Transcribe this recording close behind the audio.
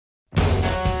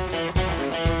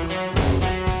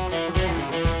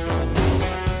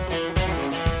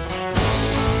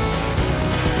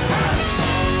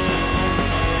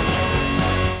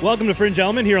Welcome to Fringe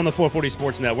Element here on the 440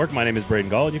 Sports Network. My name is Braden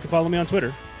Gall, and you can follow me on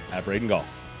Twitter at Braden Gall.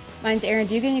 Mine's Aaron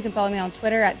Dugan. You can follow me on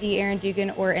Twitter at the Aaron Dugan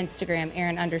or Instagram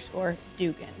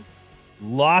Aaron_Dugan.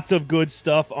 Lots of good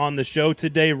stuff on the show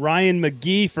today. Ryan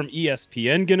McGee from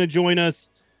ESPN going to join us.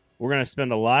 We're going to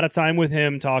spend a lot of time with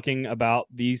him talking about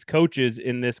these coaches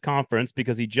in this conference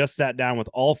because he just sat down with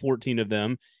all 14 of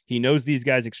them. He knows these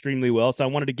guys extremely well. So I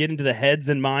wanted to get into the heads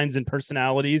and minds and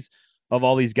personalities of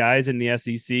all these guys in the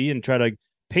SEC and try to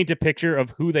paint a picture of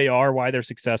who they are, why they're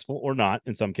successful or not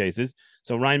in some cases.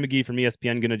 So Ryan McGee from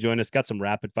ESPN going to join us. Got some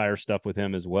rapid fire stuff with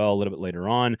him as well a little bit later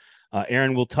on.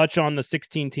 Aaron will touch on the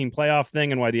 16-team playoff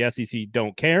thing and why the SEC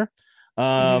don't care.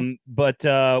 But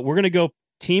we're going to go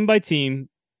team by team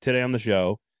today on the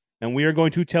show, and we are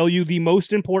going to tell you the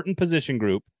most important position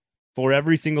group for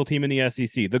every single team in the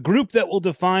SEC, the group that will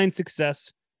define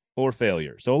success or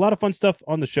failure. So a lot of fun stuff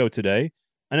on the show today.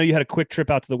 I know you had a quick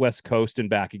trip out to the West Coast and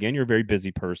back again. You're a very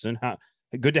busy person.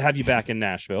 Good to have you back in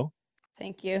Nashville.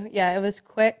 Thank you. Yeah, it was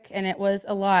quick and it was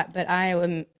a lot, but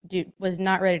I was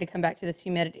not ready to come back to this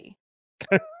humidity.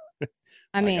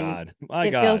 I mean,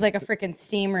 it feels like a freaking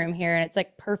steam room here, and it's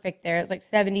like perfect there. It's like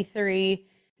 73,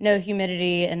 no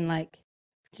humidity, and like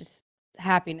just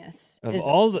happiness. Of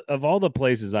all the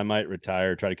places I might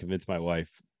retire, try to convince my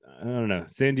wife. I don't know.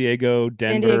 San Diego,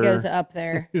 Denver. San Diego's up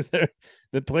there.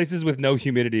 The places with no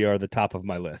humidity are the top of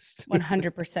my list.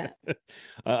 100%.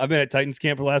 I've been at Titans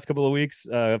camp for the last couple of weeks,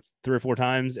 3 or 4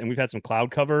 times, and we've had some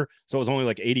cloud cover. So it was only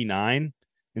like 89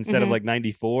 instead of like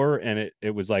 94. And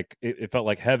it was like, it felt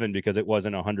like heaven because it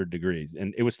wasn't 100 degrees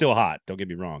and it was still hot. Don't get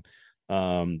me wrong.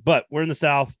 But we're in the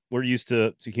South. We're used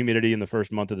to humidity in the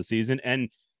first month of the season. And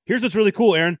here's what's really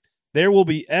cool, Aaron. There will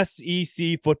be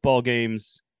SEC football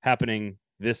games happening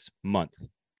this month.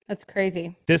 That's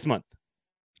crazy. This month.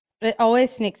 It always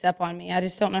sneaks up on me. I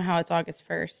just don't know how it's August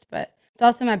 1st, but it's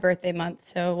also my birthday month.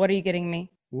 So what are you getting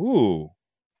me? Ooh,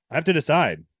 I have to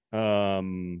decide.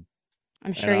 I'm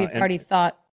sure you've already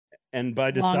thought. And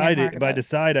by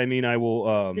decide, I mean I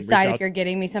will decide if you're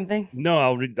getting me something. No,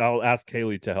 I'll ask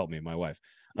Kaylee to help me, my wife.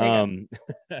 And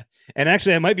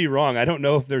actually, I might be wrong. I don't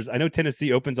know if I know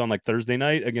Tennessee opens on like Thursday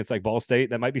night against like Ball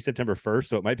State. That might be September 1st,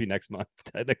 so it might be next month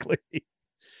technically.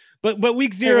 But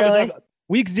week 0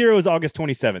 Week 0 is August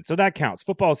 27th, so that counts.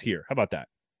 Football's here. How about that?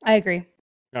 I agree.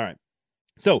 All right.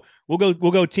 So we'll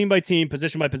go team by team,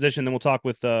 position by position. Then we'll talk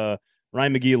with Ryan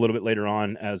McGee a little bit later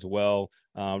on as well.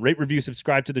 Rate, review,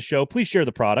 subscribe to the show. Please share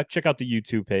the product. Check out the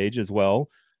YouTube page as well.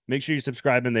 Make sure you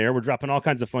subscribe in there. We're dropping all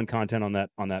kinds of fun content on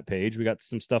that page. We got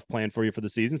some stuff planned for you for the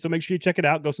season, so make sure you check it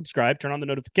out. Go subscribe. Turn on the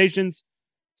notifications,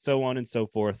 so on and so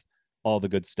forth. All the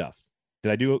good stuff.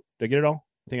 Did I get it all?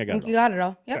 I think I got it all. You got it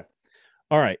all. Yep. Okay.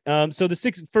 All right. So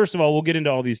first of all, we'll get into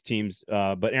all these teams.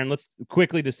 But Aaron, let's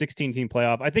quickly the 16-team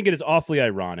playoff. I think it is awfully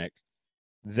ironic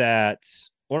that,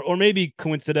 or maybe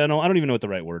coincidental. I don't even know what the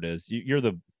right word is. You're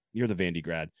the Vandy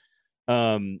grad.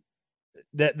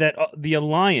 That the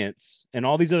Alliance and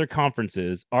all these other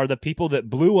conferences are the people that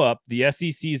blew up the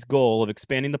SEC's goal of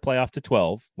expanding the playoff to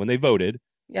 12 when they voted.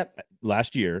 Yep.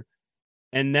 Last year,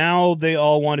 and now they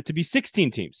all want it to be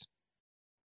 16 teams.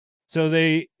 So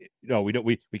we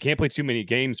can't play too many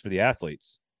games for the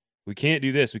athletes. We can't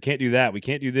do this. We can't do that. We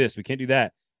can't do this. We can't do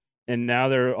that. And now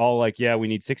they're all like, yeah, we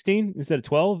need 16 instead of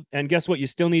 12. And guess what? You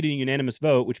still need a unanimous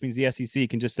vote, which means the SEC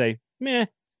can just say, meh,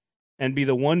 and be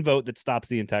the one vote that stops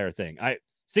the entire thing.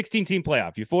 16-team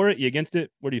playoff. You for it? You against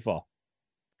it? Where do you fall?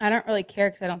 I don't really care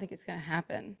because I don't think it's going to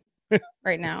happen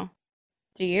right now.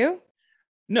 Do you?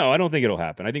 No, I don't think it'll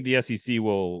happen. I think the SEC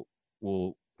will.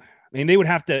 I mean, they would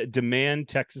have to demand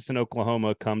Texas and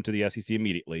Oklahoma come to the SEC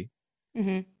immediately.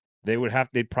 Mm-hmm.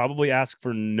 They'd probably ask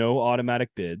for no automatic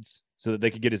bids so that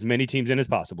they could get as many teams in as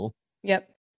possible. Yep.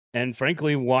 And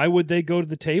frankly, why would they go to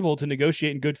the table to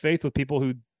negotiate in good faith with people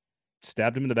who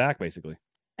stabbed them in the back, basically?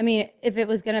 I mean, if it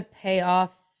was going to pay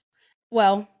off,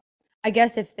 well, I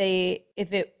guess if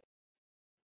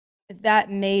that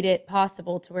made it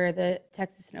possible to where the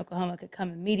Texas and Oklahoma could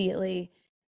come immediately,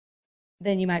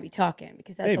 then you might be talking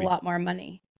because that's a lot more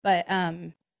money. But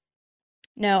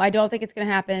no, I don't think it's going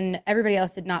to happen. Everybody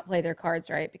else did not play their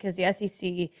cards right because the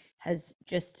SEC has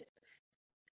just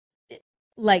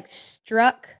like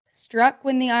struck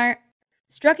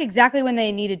exactly when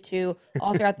they needed to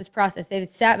all throughout this process. They've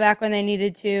sat back when they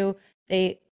needed to.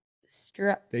 They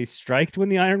striked when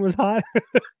the iron was hot.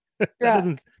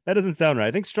 That doesn't sound right.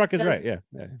 I think struck is right.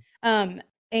 Yeah.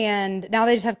 And now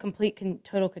they just have complete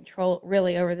total control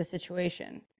really over the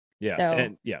situation. Yeah. So,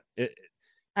 and yeah.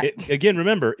 Again,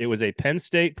 remember, it was a Penn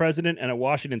State president and a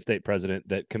Washington State president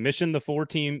that commissioned the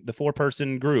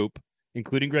 4-person group,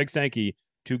 including Greg Sankey,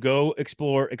 to go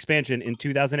explore expansion in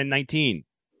 2019.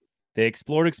 They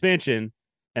explored expansion,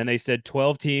 and they said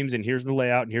 12 teams, and here's the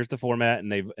layout, and here's the format,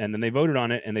 and then they voted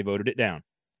on it, and they voted it down.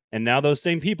 And now those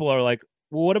same people are like,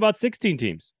 well, what about 16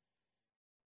 teams?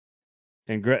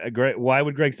 And why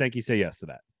would Greg Sankey say yes to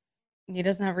that? He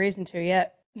doesn't have reason to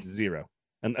yet. Zero.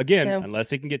 And again, unless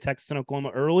he can get Texas and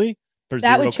Oklahoma early,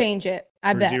 that would change it.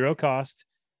 I bet. Zero cost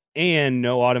and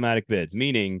no automatic bids,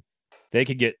 meaning they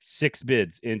could get 6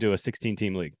 bids into a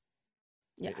 16-team league.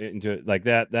 Yeah. Into like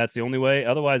that. That's the only way.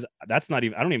 Otherwise, that's not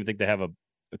even. I don't even think they have a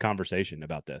conversation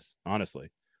about this. Honestly,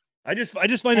 I just find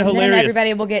it hilarious. Then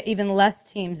everybody will get even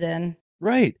less teams in.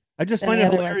 Right. I just find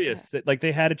it hilarious that like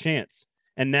they had a chance,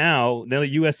 and now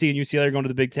USC and UCLA are going to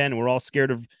the Big Ten, and we're all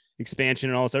scared of expansion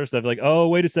and all this other stuff. Like, oh,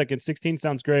 wait a second, 16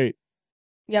 sounds great.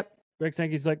 Yep. Greg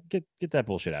Sankey's like, get that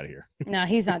bullshit out of here. No,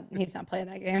 he's not playing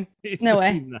that game. No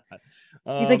way. He's not.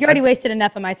 He's like, you already wasted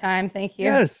enough of my time. Thank you.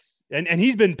 Yes. And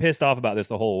he's been pissed off about this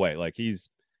the whole way. Like he's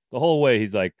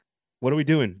like, what are we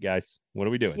doing, guys? What are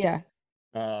we doing? Yeah.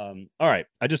 All right.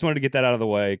 I just wanted to get that out of the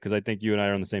way because I think you and I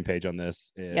are on the same page on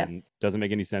this. And yes. Doesn't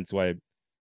make any sense why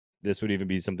this would even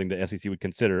be something the SEC would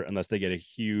consider unless they get a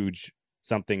huge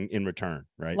something in return,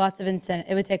 right? Lots of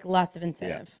incentive. It would take lots of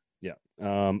incentive. Yeah.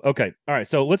 Okay. All right.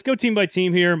 So let's go team by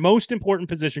team here. Most important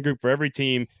position group for every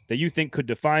team that you think could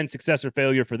define success or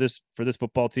failure for this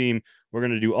football team. We're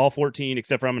going to do all 14,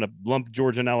 except for I'm going to lump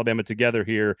Georgia and Alabama together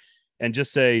here and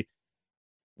just say,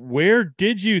 where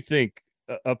did you think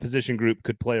a position group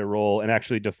could play a role and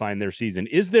actually define their season?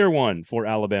 Is there one for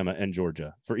Alabama and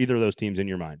Georgia, for either of those teams in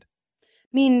your mind?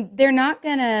 I mean,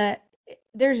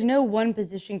 there's no one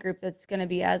position group that's going to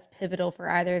be as pivotal for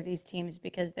either of these teams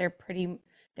because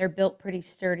they're built pretty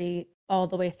sturdy all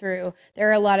the way through. There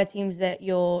are a lot of teams that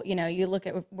you look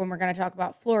at when we're going to talk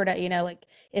about Florida, like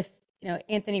if,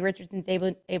 Anthony Richardson's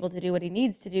able to do what he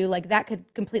needs to do, like that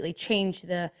could completely change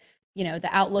the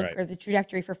outlook or the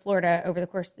trajectory for Florida over the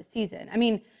course of the season. I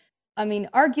mean,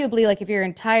 arguably, like if your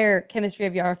entire chemistry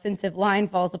of your offensive line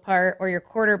falls apart or your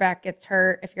quarterback gets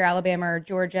hurt, if you're Alabama or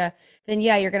Georgia, then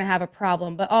yeah, you're going to have a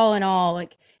problem. But all in all,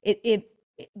 like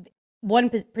one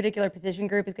particular position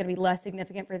group is going to be less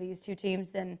significant for these two teams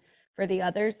than for the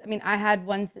others. I mean, I had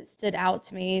ones that stood out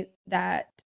to me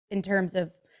that in terms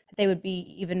of they would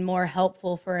be even more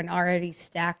helpful for an already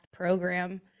stacked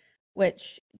program,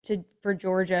 which for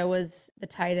Georgia was the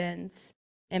tight ends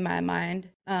in my mind.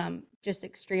 Just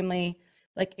extremely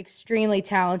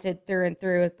talented through and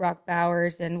through with Brock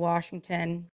Bowers and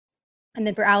Washington. And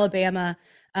then for Alabama,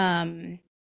 I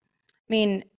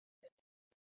mean,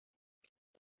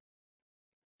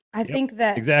 I think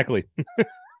that exactly.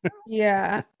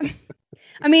 Yeah.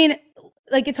 I mean,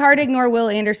 like it's hard to ignore Will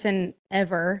Anderson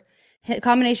ever.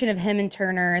 Combination of him and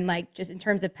Turner and like just in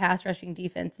terms of pass rushing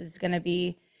defense is going to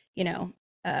be,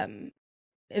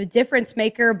 a difference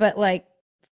maker, but like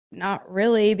not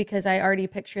really because I already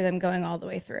picture them going all the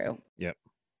way through. Yep.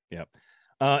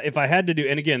 If I had to do,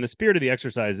 and again, the spirit of the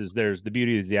exercise is there's the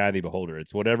beauty is the eye of the beholder.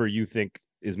 It's whatever you think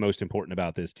is most important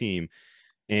about this team.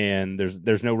 And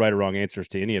there's no right or wrong answers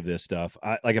to any of this stuff.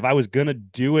 If I was going to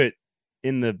do it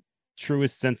in the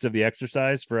truest sense of the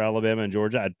exercise for Alabama and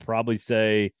Georgia, I'd probably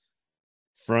say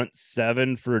front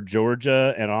 7 for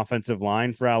Georgia and offensive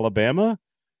line for Alabama.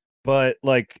 But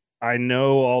like, I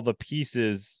know all the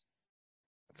pieces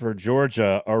for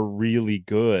Georgia are really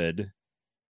good.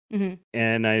 Mm-hmm.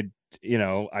 And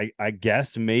I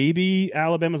guess maybe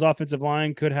Alabama's offensive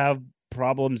line could have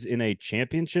problems in a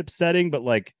championship setting, but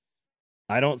like,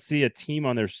 I don't see a team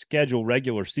on their schedule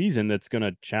regular season that's going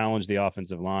to challenge the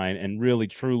offensive line and really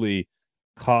truly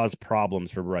cause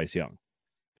problems for Bryce Young.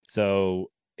 So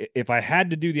if I had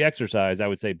to do the exercise, I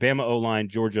would say Bama O-line,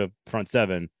 Georgia front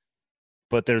 7,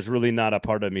 but there's really not a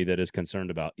part of me that is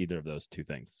concerned about either of those two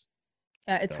things.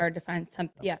 It's hard to find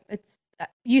something. Yeah, it's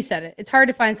you said it. It's hard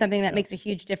to find something that makes a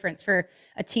huge difference for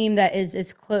a team that is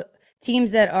as close.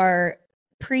 Teams that are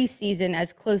preseason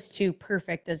as close to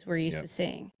perfect as we're used to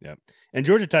seeing. Yep. And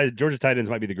Georgia tight ends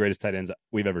might be the greatest tight ends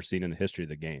we've ever seen in the history of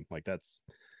the game. Like that's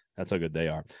how good they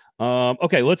are.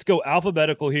 Okay, let's go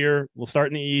alphabetical here. We'll start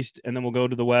in the East and then we'll go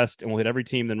to the West and we'll hit every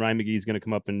team. Then Ryan McGee is going to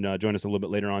come up and join us a little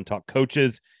bit later on, talk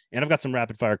coaches. And I've got some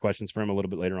rapid fire questions for him a little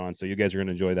bit later on. So you guys are going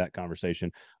to enjoy that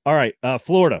conversation. All right.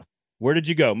 Florida, where did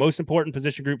you go? Most important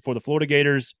position group for the Florida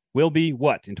Gators will be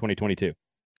what in 2022?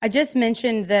 I just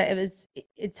mentioned that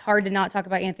it's hard to not talk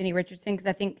about Anthony Richardson because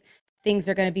I think things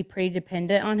are going to be pretty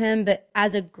dependent on him. But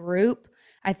as a group,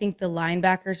 I think the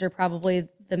linebackers are probably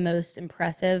the most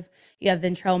impressive. You have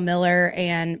Ventrell Miller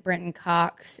and Brenton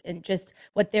Cox and just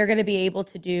what they're going to be able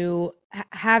to do.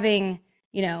 Having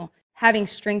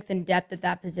strength and depth at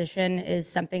that position is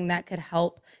something that could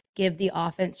help give the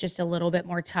offense just a little bit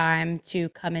more time to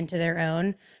come into their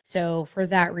own. So for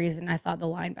that reason, I thought the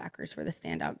linebackers were the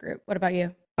standout group. What about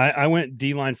you? I went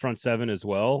D-line front seven as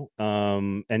well.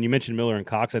 And you mentioned Miller and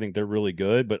Cox. I think they're really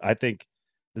good, but I think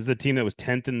this is a team that was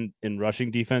 10th in rushing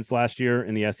defense last year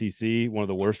in the SEC, one of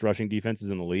the worst rushing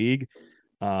defenses in the league.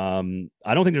 I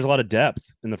don't think there's a lot of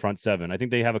depth in the front seven. I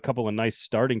think they have a couple of nice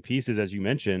starting pieces, as you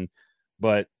mentioned,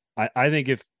 but I think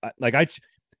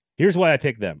here's why I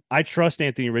picked them. I trust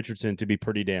Anthony Richardson to be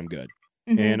pretty damn good,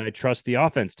 and I trust the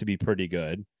offense to be pretty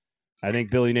good. I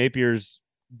think Billy Napier's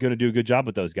going to do a good job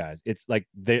with those guys. It's like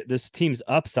this team's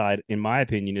upside, in my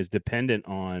opinion, is dependent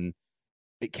on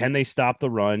can they stop the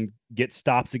run, get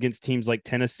stops against teams like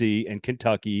Tennessee and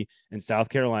Kentucky and South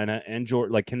Carolina and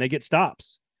Georgia. Like, can they get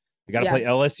stops? They got to play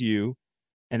LSU.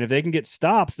 And if they can get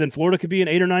stops, then Florida could be an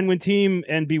 8 or 9 win team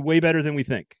and be way better than we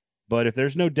think. But if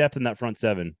there's no depth in that front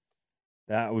seven,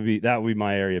 that would be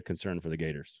my area of concern for the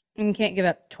Gators. And you can't give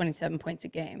up 27 points a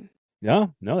game.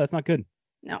 No, that's not good.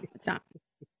 No, it's not.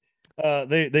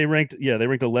 They ranked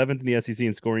 11th in the SEC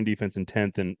in scoring defense and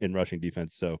 10th in rushing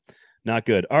defense. So not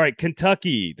good. All right,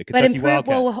 Kentucky, the Kentucky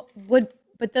Wildcats.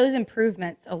 But those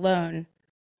improvements alone,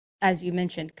 as you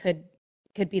mentioned, could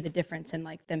be the difference in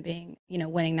like them being,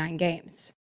 winning 9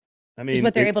 games. I mean, just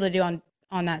what they're able to do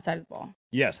on that side of the ball.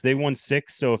 Yes, they won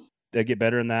 6. So if they get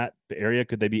better in that area,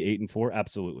 could they be 8 and 4?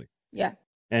 Absolutely. Yeah.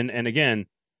 And again,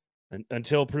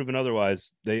 until proven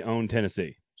otherwise, they own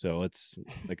Tennessee. So it's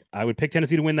like I would pick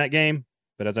Tennessee to win that game,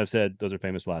 but as I've said, those are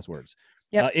famous last words.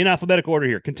 Yep. In alphabetical order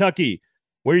here, Kentucky.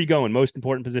 Where are you going? Most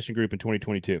important position group in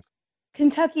 2022.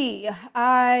 Kentucky.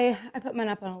 I put mine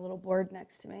up on a little board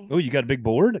next to me. Oh, you got a big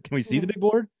board? Can we see the big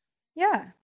board? Yeah.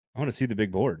 I want to see the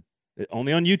big board.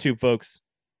 Only on YouTube, folks.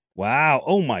 Wow.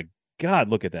 Oh my God.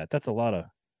 Look at that. That's a lot of.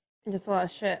 Just a lot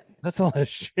of shit. That's a lot of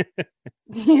shit.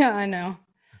 Yeah, I know.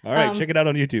 All right, check it out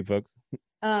on YouTube, folks.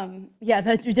 Yeah,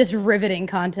 that's just riveting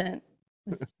content.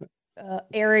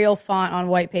 Arial font on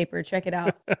white paper. Check it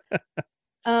out.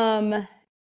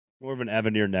 More of an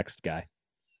Avenir Next guy.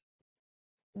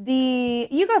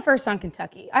 You go first on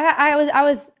Kentucky.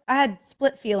 I had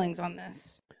split feelings on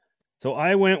this. So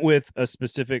I went with a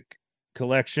specific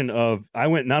collection of.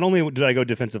 Not only did I go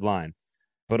defensive line,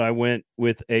 but I went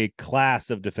with a class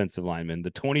of defensive linemen.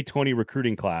 The 2020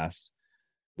 recruiting class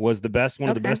was one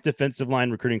of the best defensive line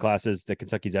recruiting classes that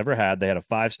Kentucky's ever had. They had a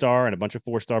 5-star and a bunch of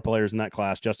 4-star players in that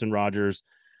class. Justin Rogers,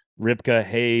 Ripka,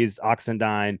 Hayes,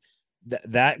 Oxendine.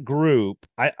 That group,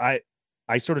 I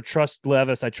sort of trust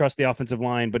Levis. I trust the offensive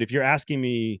line. But if you're asking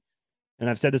me, and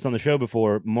I've said this on the show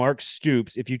before, Mark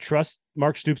Stoops, if you trust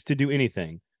Mark Stoops to do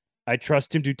anything, I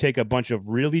trust him to take a bunch of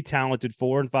really talented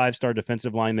 4- and 5-star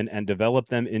defensive linemen and develop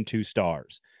them into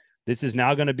stars. This is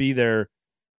now going to be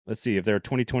let's see, if they're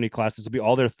 2020 classes, will be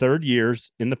all their 3rd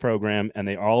years in the program, and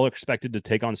they are all expected to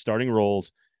take on starting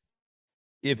roles.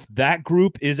 If that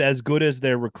group is as good as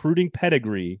their recruiting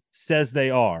pedigree says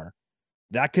they are,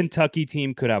 that Kentucky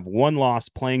team could have 1 loss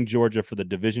playing Georgia for the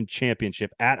division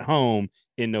championship at home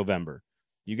in November.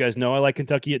 You guys know I like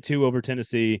Kentucky at 2 over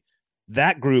Tennessee.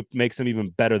 That group makes them even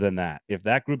better than that. If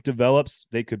that group develops,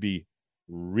 they could be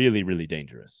really, really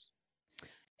dangerous.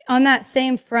 On that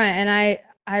same front, and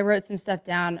I wrote some stuff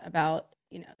down about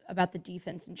the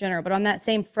defense in general, but on that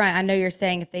same front, I know you're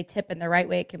saying if they tip in the right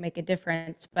way, it can make a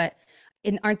difference, but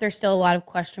aren't there still a lot of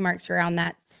question marks around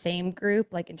that same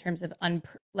group, like in terms of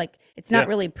it's not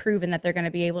really proven that they're going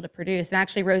to be able to produce? And I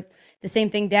actually wrote the same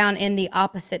thing down in the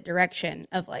opposite direction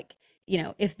of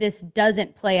if this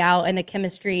doesn't play out and the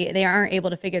chemistry, they aren't able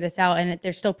to figure this out and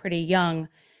they're still pretty young,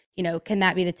 can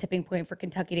that be the tipping point for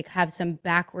Kentucky to have some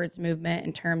backwards movement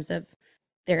in terms of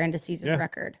their end of season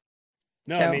record?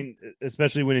 No, I mean,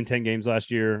 especially winning 10 games last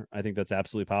year, I think that's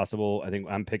absolutely possible. I think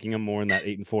I'm picking them more in that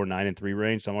 8 and 4, 9 and 3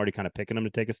 range. So I'm already kind of picking them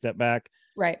to take a step back.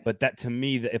 Right. But that to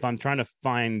me, if I'm trying to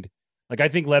find, I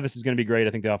think Levis is going to be great. I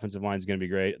think the offensive line is going to be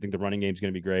great. I think the running game is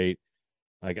going to be great.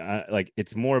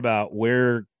 It's more about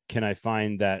where can I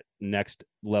find that next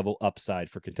level upside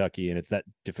for Kentucky, and it's that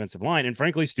defensive line. And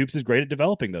frankly, Stoops is great at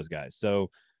developing those guys. So,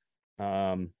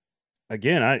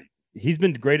 again, he's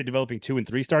been great at developing 2- and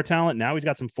 3-star talent. Now he's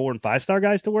got some 4- and 5-star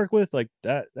guys to work with. Like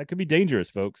that could be dangerous,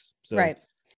 folks. So, right.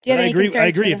 Do you have any concerns? I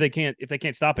agree. If they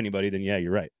can't stop anybody, then yeah,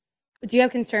 you're right. Do you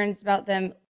have concerns about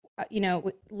them?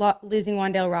 Losing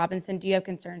Wan'Dale Robinson. Do you have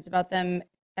concerns about them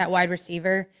at wide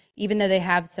receiver, even though they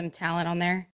have some talent on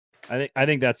there? I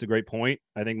think that's a great point.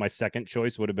 I think my second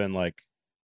choice would have been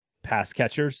pass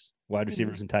catchers, wide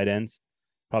receivers, and tight ends.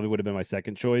 Probably would have been my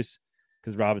second choice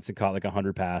because Robinson caught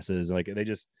 100 passes. They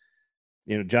just.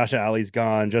 Josh Allen's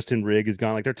gone. Justin Rigg is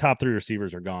gone. Their top 3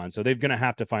 receivers are gone. So they're going to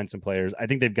have to find some players. I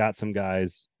think they've got some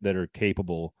guys that are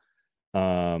capable.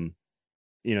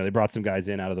 They brought some guys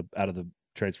in out of the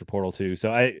transfer portal too.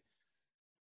 So I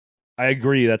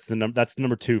agree. That's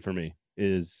number 2 for me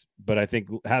but I think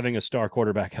having a star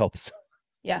quarterback helps.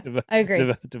 Yeah, I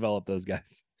agree. Develop those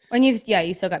guys. When you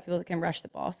still got people that can rush the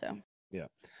ball. So yeah.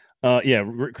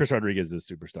 Chris Rodriguez is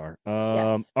a superstar.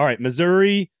 Yes. All right,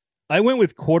 Missouri. I went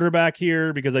with quarterback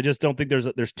here because I just don't think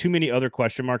there's too many other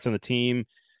question marks on the team,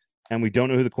 and we don't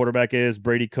know who the quarterback is.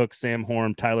 Brady Cook, Sam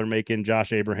Horn, Tyler Macon,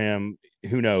 Josh Abraham.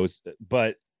 Who knows?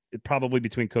 But probably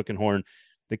between Cook and Horn.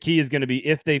 The key is going to be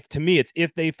if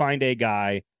they find a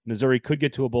guy, Missouri could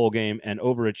get to a bowl game and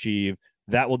overachieve.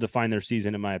 That will define their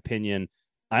season, in my opinion.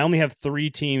 I only have 3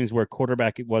 teams where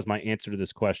quarterback was my answer to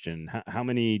this question. How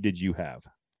many did you have?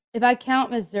 If I count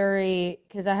Missouri,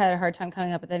 because I had a hard time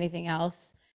coming up with anything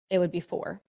else, it would be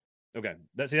 4. Okay.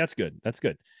 That's good. That's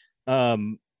good.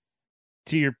 To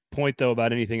your point, though,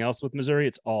 about anything else with Missouri,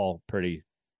 it's all pretty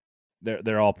 –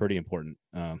 they're all pretty important.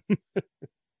 I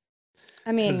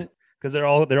mean – because they're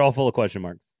all full of question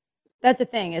marks. That's the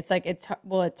thing. It's like it's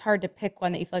hard to pick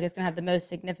one that you feel like is going to have the most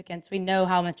significance. We know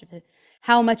how much of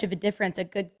a difference a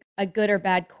good or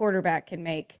bad quarterback can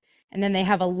make, and then they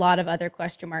have a lot of other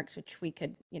question marks, which we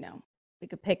could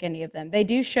pick any of them. They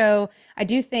do show. I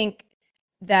do think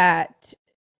that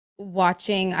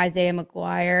watching Isaiah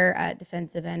McGuire at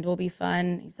defensive end will be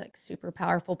fun. He's like super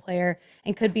powerful player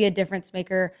and could be a difference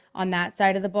maker on that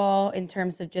side of the ball in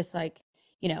terms of just like,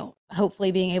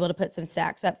 hopefully being able to put some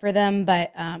sacks up for them.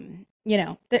 But,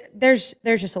 there's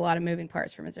just a lot of moving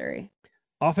parts for Missouri.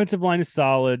 Offensive line is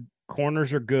solid.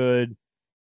 Corners are good.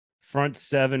 Front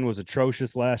 7 was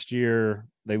atrocious last year.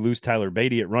 They lose Tyler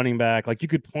Beatty at running back. Like, you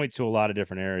could point to a lot of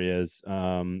different areas.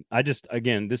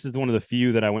 This is one of the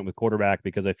few that I went with quarterback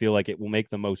because I feel like it will make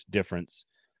the most difference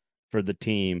for the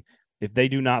team. If they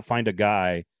do not find a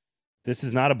guy, this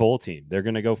is not a bowl team. They're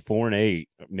going to go 4-8,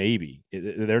 maybe.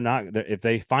 They're not. If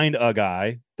they find a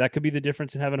guy, that could be the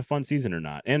difference in having a fun season or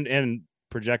not, and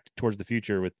project towards the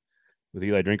future with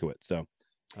Eli Drinkwitz. So,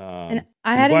 and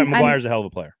McGuire's a hell of a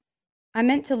player. I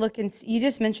meant to look and you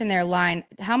just mentioned their line.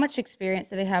 How much experience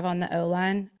do they have on the O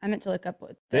line? I meant to look up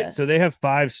what. So they have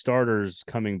 5 starters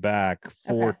coming back.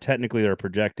 4 technically they're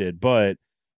projected, but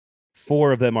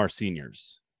 4 of them are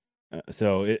seniors.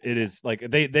 So it is like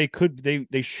they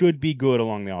should be good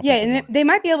along the offensive line. And they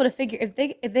might be able to figure if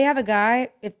they have a guy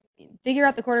figure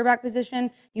out the quarterback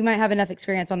position, you might have enough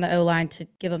experience on the O line to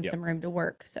give them some room to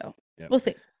work. So we'll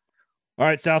see. All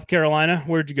right, South Carolina,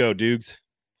 where'd you go, Dukes?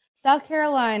 South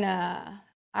Carolina,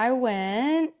 I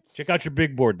went. Check out your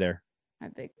big board there.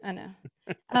 I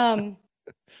know.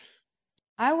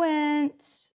 I went.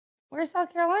 Where's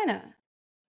South Carolina?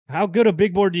 How good a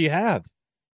big board do you have?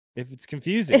 If it's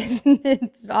confusing,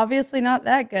 it's obviously not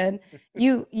that good.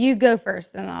 You go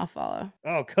first, and I'll follow.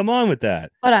 Oh, come on with that.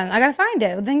 Hold on, I gotta find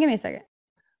it. Then give me a second.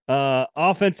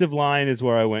 Offensive line is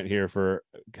where I went here for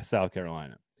South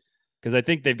Carolina because I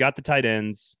think they've got the tight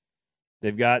ends.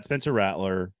 They've got Spencer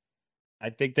Rattler. I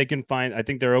think they can find. I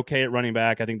think they're okay at running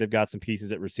back. I think they've got some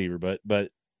pieces at receiver, but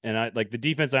I like the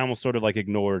defense. I almost sort of like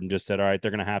ignored and just said, all right,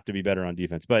 they're going to have to be better on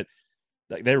defense, but.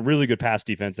 They're really good pass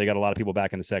defense. They got a lot of people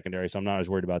back in the secondary, so I'm not as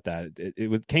worried about that.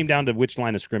 It came down to which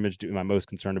line of scrimmage am I most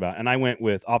concerned about, and I went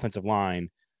with offensive line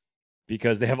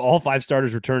because they have all 5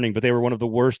 starters returning, but they were one of the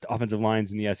worst offensive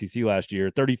lines in the SEC last year.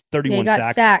 31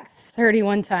 sacks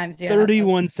 31 times. Yeah,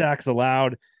 31 sacks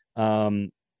allowed,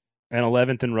 and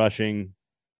 11th in rushing,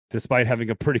 despite having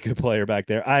a pretty good player back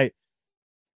there.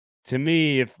 To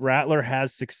me, if Rattler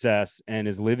has success and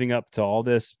is living up to all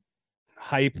this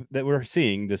hype that we're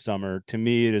seeing this summer, to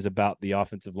me it is about the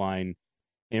offensive line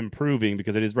improving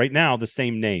because it is right now the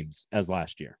same names as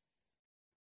last year.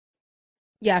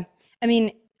 Yeah, I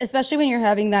mean, especially when you're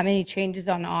having that many changes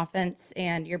on offense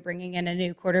and you're bringing in a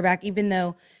new quarterback, even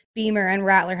though Beamer and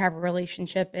Rattler have a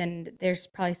relationship and there's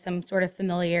probably some sort of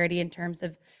familiarity in terms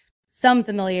of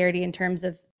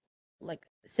like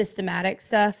systematic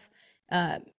stuff.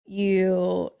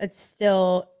 It's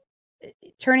still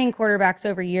turning quarterbacks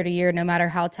over year to year, no matter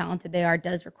how talented they are,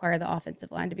 does require the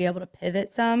offensive line to be able to pivot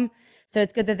some. So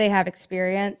it's good that they have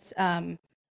experience.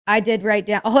 I did write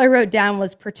down, all I wrote down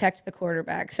was protect the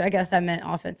quarterback. So I guess I meant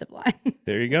offensive line.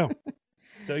 There you go.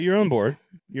 So you're on board.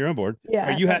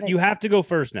 Yeah. You have to go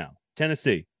first now.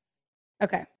 Tennessee.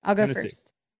 Okay. I'll go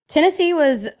first. Tennessee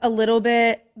was a little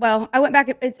bit, I went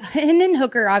back. It's Hendon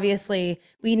Hooker, obviously.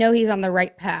 We know he's on the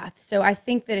right path. So I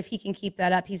think that if he can keep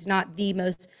that up, he's not the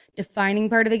most defining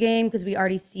part of the game because we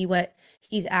already see what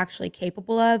he's actually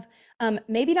capable of.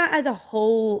 Maybe not as a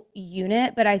whole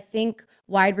unit, but I think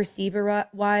wide receiver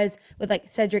wise with like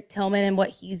Cedric Tillman and what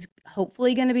he's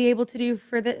hopefully going to be able to do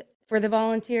for the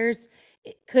Volunteers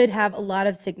it could have a lot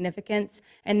of significance,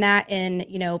 and that in,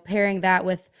 pairing that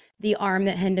with the arm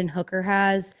that Hendon Hooker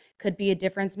has could be a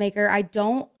difference maker. I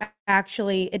don't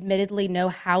actually admittedly know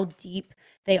how deep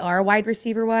they are wide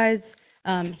receiver wise.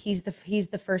 He's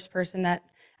the first person that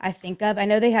I think of. I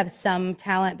know they have some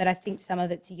talent, but I think some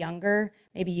of it's younger.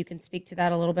 Maybe you can speak to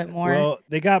that a little bit more. Well,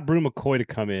 they got Brew McCoy to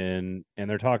come in, and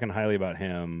they're talking highly about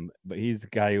him. But he's the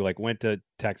guy who went to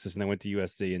Texas and then went to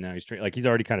USC, and now he's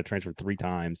already kind of transferred 3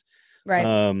 times.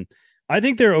 Right. I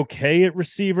think they're okay at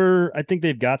receiver. I think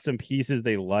they've got some pieces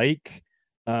they like.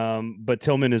 But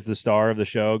Tillman is the star of the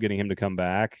show, getting him to come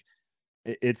back.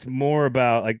 It's more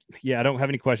about I don't have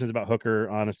any questions about Hooker,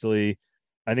 honestly.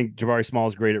 I think Jabari Small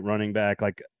is great at running back.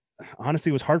 Honestly,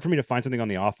 it was hard for me to find something on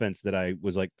the offense that I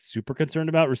was super concerned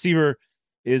about. Receiver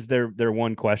is their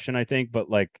one question, I think, but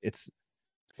it's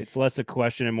less a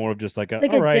question and more of just it's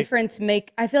like a difference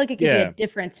make. I feel like it could be a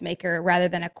difference maker rather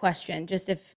than a question. Just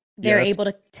if they're able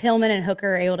to, Tillman and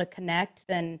Hooker are able to connect,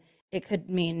 then it could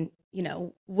mean,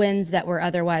 wins that were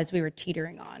otherwise we were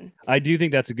teetering on. I do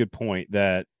think that's a good point,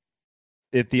 that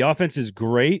if the offense is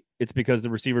great, it's because the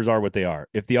receivers are what they are.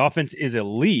 If the offense is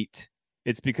elite,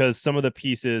 it's because some of the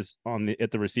pieces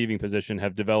at the receiving position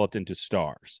have developed into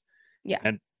stars. Yeah.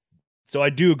 And so I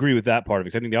do agree with that part of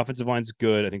it. I think the offensive line's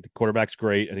good. I think the quarterback's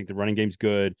great. I think the running game's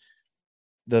good.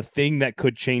 The thing that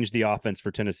could change the offense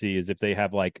for Tennessee is if they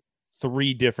have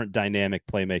 3 different dynamic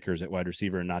playmakers at wide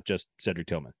receiver and not just Cedric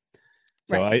Tillman.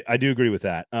 So right. I do agree with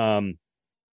that.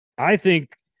 I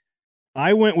think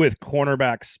I went with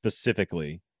cornerback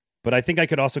specifically, but I think I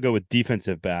could also go with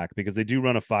defensive back because they do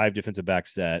run a 5 defensive back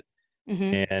set.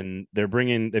 Mm-hmm.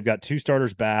 And they've got 2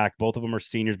 starters back. Both of them are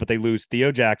seniors, but they lose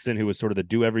Theo Jackson, who was sort of the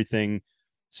do everything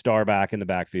star back in the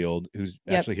backfield, who's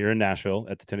actually here in Nashville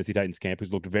at the Tennessee Titans camp,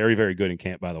 who's looked very, very good in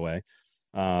camp, by the way.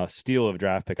 Steal of a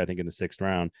draft pick, I think, in the 6th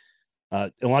round.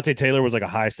 Alontae Taylor was a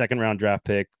high 2nd round draft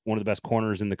pick, one of the best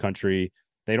corners in the country.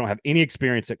 They don't have any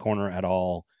experience at corner at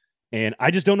all. And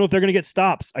I just don't know if they're going to get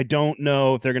stops. I don't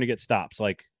know if they're going to get stops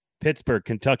like Pittsburgh,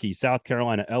 Kentucky, South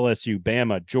Carolina, LSU,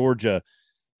 Bama, Georgia.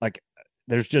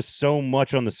 There's just so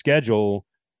much on the schedule.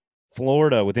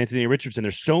 Florida with Anthony Richardson.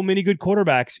 There's so many good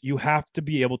quarterbacks. You have to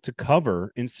be able to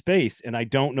cover in space. And I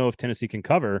don't know if Tennessee can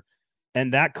cover.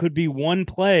 And that could be one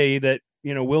play that,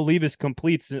 Will Levis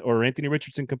completes or Anthony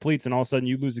Richardson completes. And all of a sudden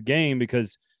you lose a game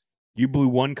because you blew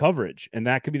one coverage. And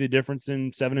that could be the difference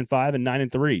in 7-5 and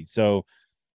 9-3. So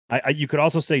you could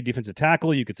also say defensive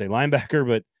tackle. You could say linebacker.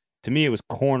 But to me, it was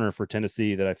corner for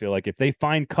Tennessee that I feel like if they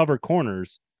find cover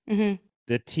corners, mm-hmm.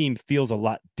 the team feels a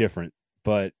lot different,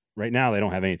 but right now they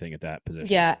don't have anything at that position.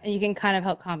 Yeah, and you can kind of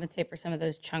help compensate for some of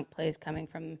those chunk plays coming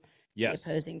from the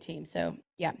opposing team. So,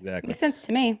 yeah, exactly. Makes sense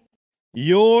to me.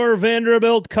 Your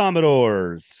Vanderbilt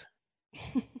Commodores.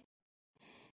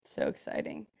 So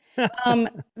exciting.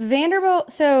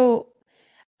 Vanderbilt, so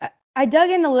I dug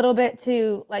in a little bit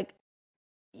to,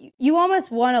 you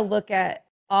almost want to look at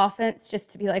offense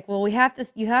just to be well, you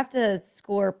have to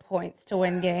score points to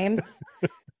win games.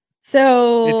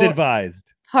 So it's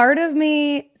advised. Part of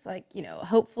me is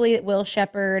hopefully Will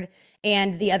Shepherd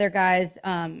and the other guys,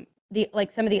 some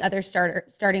of the other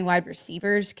starting wide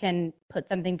receivers can put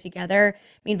something together.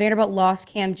 I mean, Vanderbilt lost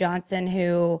Cam Johnson,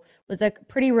 who was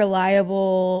pretty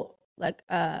reliable,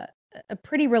 a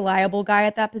pretty reliable guy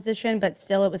at that position, but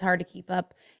still it was hard to keep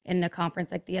up in a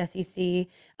conference like the SEC.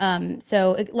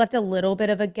 So it left a little bit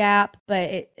of a gap,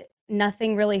 but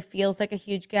nothing really feels like a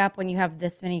huge gap when you have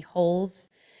this many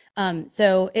holes.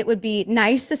 So it would be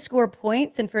nice to score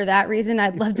points. And for that reason,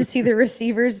 I'd love to see the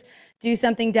receivers do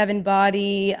something. Devin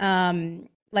Body,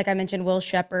 like I mentioned, Will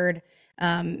Shepherd,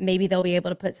 maybe they'll be able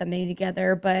to put something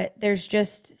together, but they're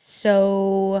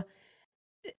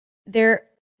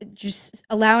just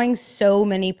allowing so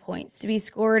many points to be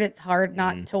scored. It's hard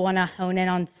not to want to hone in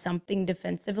on something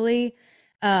defensively.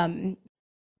 And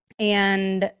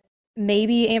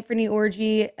maybe Anthony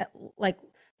Orji,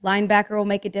 linebacker will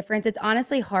make a difference. It's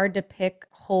honestly hard to pick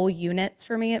whole units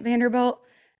for me at Vanderbilt,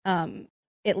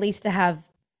 at least to have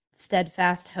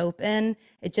steadfast hope in.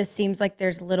 It just seems like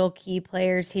there's little key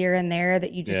players here and there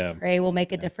that you just pray will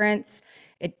make a difference.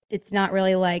 It's not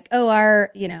really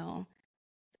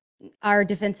our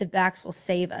defensive backs will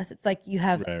save us. It's you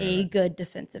have a good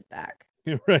defensive back.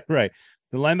 Right.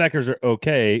 The linebackers are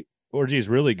okay. Orji is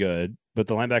really good, but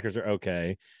the linebackers are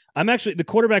okay. I'm actually the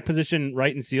quarterback position,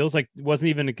 right, in Seals, wasn't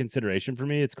even a consideration for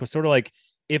me. It's sort of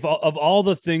if of all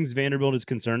the things Vanderbilt is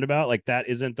concerned about, that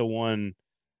isn't the one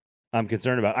I'm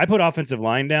concerned about. I put offensive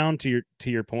line down to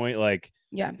your point.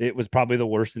 It was probably the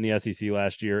worst in the SEC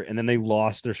last year, and then they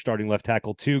lost their starting left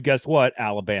tackle to guess what?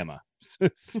 Alabama.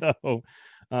 So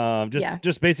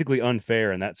Just basically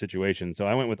unfair in that situation. So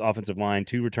I went with offensive line,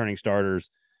 2 returning starters.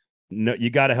 No, you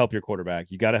got to help your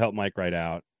quarterback. You got to help Mike right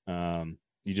out.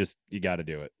 You got to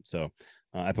do it. So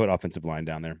I put offensive line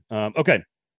down there. Okay.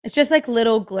 It's just like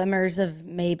little glimmers of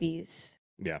maybes.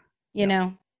 Yeah. You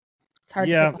know, it's hard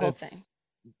to pick a whole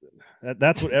thing.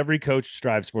 That's what every coach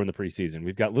strives for in the preseason.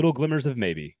 We've got little glimmers of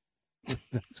maybe.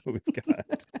 That's what we've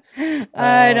got.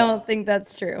 I don't think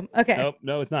that's true. Okay. Nope,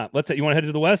 no, it's not. You want to head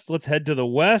to the West? Let's head to the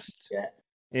West. Yeah.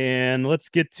 And let's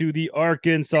get to the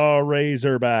Arkansas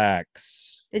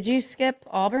Razorbacks. Did you skip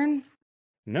Auburn?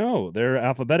 No, they're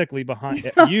alphabetically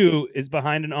behind. U is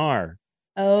behind an R.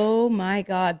 Oh my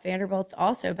God. Vanderbilt's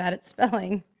also bad at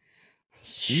spelling.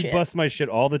 You bust my shit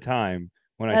all the time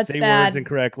when I say words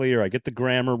incorrectly or I get the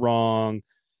grammar wrong.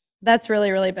 That's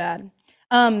really, really bad.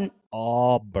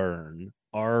 Auburn,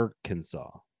 Arkansas.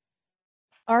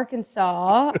 I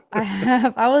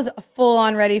was full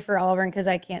on ready for Auburn because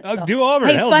I can't spell. Do Auburn.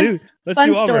 Hey, fun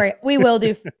do story. We will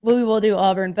do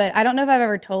Auburn, but I don't know if I've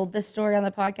ever told this story on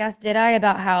the podcast. Did I,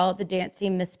 about how the dance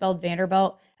team misspelled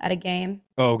Vanderbilt at a game?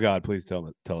 Oh God, please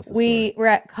tell us. We were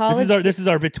at college. This is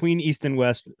our between East and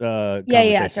West. Yeah,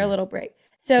 it's our little break.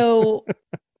 So,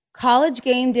 college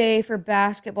game day for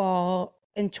basketball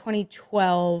in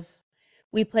 2012.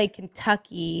 We played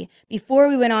Kentucky before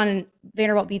we went on, and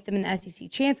Vanderbilt beat them in the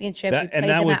SEC championship. We played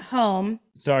them at home.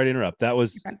 Sorry to interrupt. That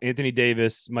was Anthony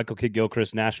Davis, Michael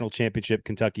Kidd-Gilchrist, national championship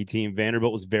Kentucky team.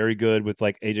 Vanderbilt was very good with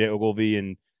like AJ Ogilvy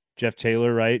and Jeff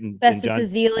Taylor, right? And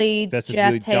Festus Ezeli,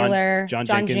 Jeff Taylor, John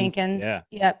Jenkins. Yeah.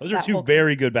 Yep. Those are 2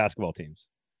 very good basketball teams.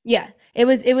 Yeah. It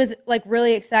was like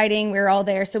really exciting. We were all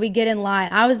there. So we get in line.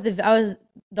 I was the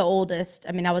oldest.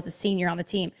 I mean, I was a senior on the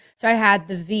team. So I had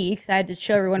the V because I had to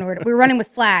show everyone we were running with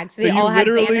flags. So you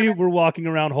literally were walking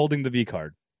around holding the V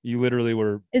card. You literally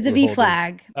were. It's a V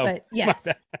flag, but yes.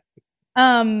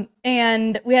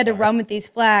 And we had to run with these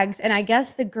flags. And I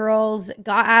guess the girls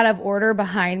got out of order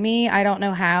behind me. I don't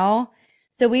know how.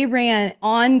 So we ran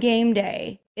on game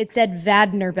day. It said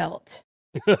Vanderbilt.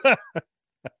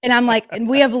 And I'm like, and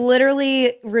we have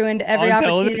literally ruined every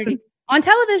opportunity on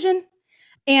television.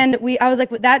 And I was like,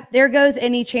 that there goes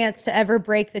any chance to ever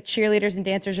break the cheerleaders and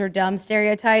dancers are dumb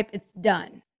stereotype. It's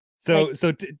done. So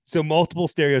multiple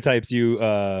stereotypes you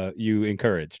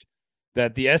encouraged,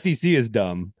 that the SEC is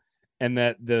dumb and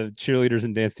that the cheerleaders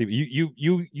and dance team,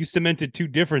 you cemented 2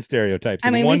 different stereotypes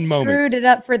in one moment. We screwed it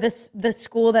up for the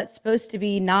school that's supposed to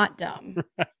be not dumb.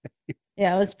 Right.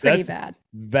 Yeah, it was pretty bad.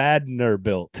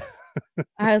 Vanderbilt.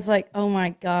 I was like, oh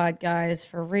my God, guys,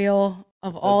 for real.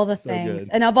 Of all the things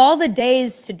and of all the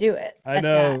days to do it. I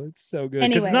know. It's so good.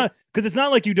 Because it's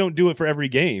not like you don't do it for every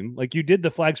game. Like you did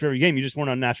the flags for every game. You just weren't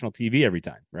on national TV every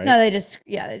time, right? No, they just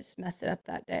messed it up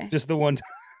that day. Just the one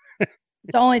time.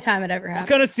 It's the only time it ever happened. What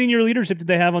kind of senior leadership did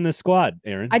they have on this squad,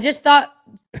 Aaron? I just thought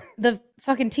the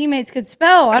fucking teammates could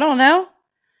spell. I don't know.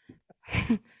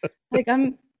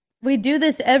 We do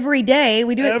this every day.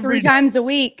 We do it 3 times a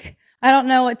week. I don't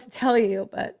know what to tell you,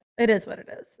 but it is what it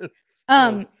is.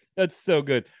 That's so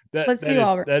good. Let's do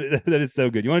Auburn. That is so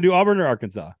good. You want to do Auburn or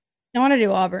Arkansas? I want to do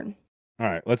Auburn. All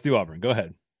right, let's do Auburn. Go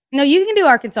ahead. No, you can do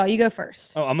Arkansas. You go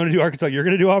first. Oh, I'm going to do Arkansas. You're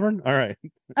going to do Auburn? All right.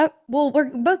 Oh, well, we're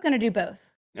both going to do both.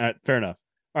 All right, fair enough.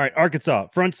 All right, Arkansas,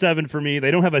 front 7 for me.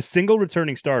 They don't have a single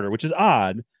returning starter, which is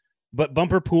odd, but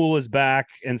Bumper Poole is back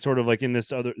and sort of like in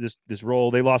this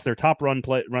role. They lost their top run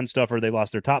stuffer. They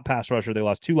lost their top pass rusher. They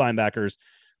lost 2 linebackers.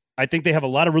 I think they have a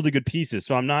lot of really good pieces,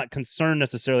 so I'm not concerned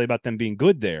necessarily about them being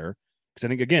good there, because I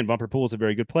think, again, Bumper Poole is a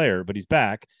very good player, but he's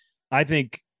back. I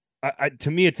think, to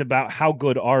me, it's about how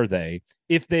good are they.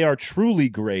 If they are truly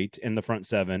great in the front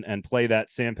 7 and play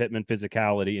that Sam Pittman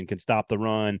physicality and can stop the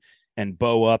run and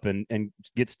bow up and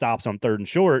get stops on 3rd and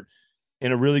short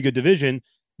in a really good division,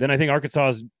 then I think Arkansas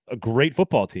is a great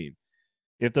football team.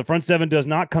 If the front 7 does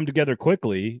not come together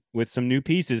quickly with some new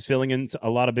pieces filling in a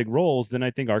lot of big roles, then I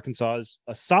think Arkansas is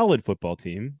a solid football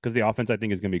team, because the offense, I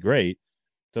think, is going to be great.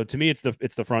 So to me, it's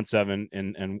the front 7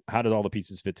 and how did all the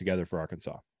pieces fit together for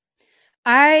Arkansas?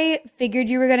 I figured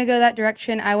you were going to go that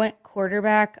direction. I went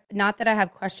quarterback. Not that I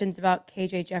have questions about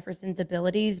KJ Jefferson's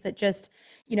abilities, but just,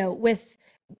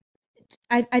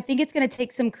 I think it's going to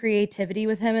take some creativity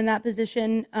with him in that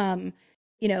position.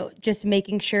 Just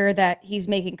making sure that he's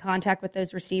making contact with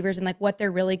those receivers and like what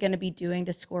they're really going to be doing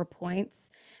to score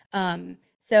points.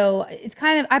 So it's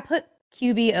kind of, I put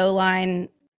QB O-line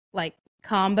like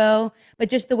combo, but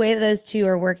just the way those 2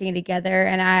 are working together.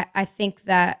 And I think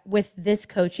that with this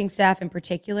coaching staff in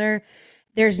particular,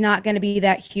 there's not going to be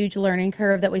that huge learning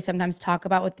curve that we sometimes talk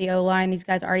about with the O-line. These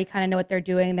guys already kind of know what they're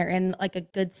doing. They're in like a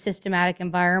good systematic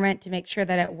environment to make sure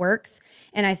that it works.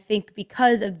 And I think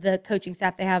because of the coaching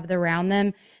staff they have around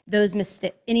them,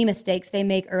 any mistakes they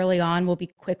make early on will be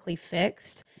quickly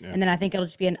fixed. Yeah. And then I think it'll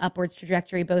just be an upwards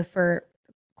trajectory both for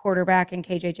quarterback and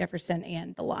KJ Jefferson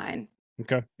and the line.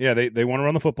 Okay. Yeah, they want to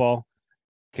run the football.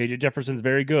 KJ Jefferson's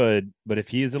very good, but if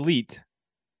he is elite,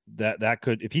 that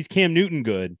could, if he's Cam Newton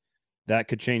good, that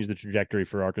could change the trajectory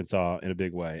for Arkansas in a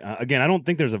big way. Again, I don't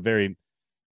think there's a very,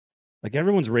 like,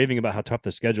 everyone's raving about how tough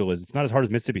the schedule is. It's not as hard as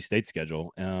Mississippi State's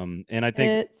schedule. And I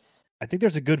think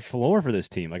there's a good floor for this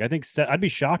team. Like, I think I'd be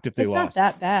shocked if they lost. It's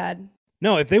not that bad.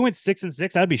 No, if they went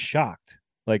 6-6, I'd be shocked.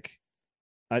 Like,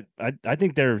 I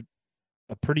think they're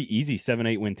a pretty easy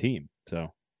 7-8 win team.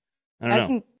 So I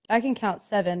don't know. I can count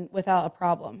 7 without a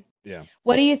problem. Yeah.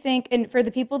 What do you think? And for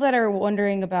the people that are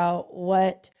wondering about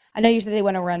what, I know you said they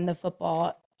want to run the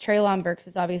football. Treylon Burks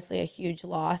is obviously a huge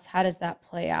loss. How does that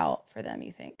play out for them,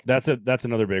 you think? That's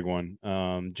another big one.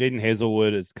 Jaden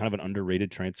Hazelwood is kind of an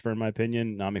underrated transfer, in my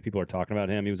opinion. Not many people are talking about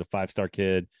him. He was a 5-star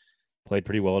kid, played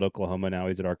pretty well at Oklahoma. Now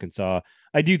he's at Arkansas.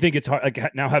 I do think it's hard.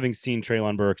 Like, now having seen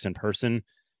Treylon Burks in person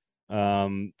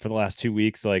for the last 2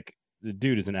 weeks, like, the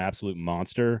dude is an absolute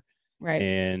monster. Right.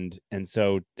 And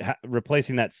so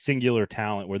replacing that singular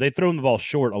talent where they throw him the ball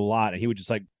short a lot and he would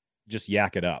just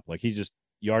yak it up. Like, he's just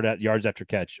yards after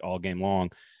catch all game long,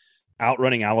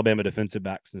 outrunning Alabama defensive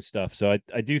backs and stuff. So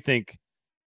I do think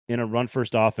in a run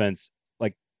first offense,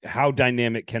 like, how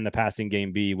dynamic can the passing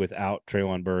game be without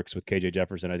Treylon Burks, with KJ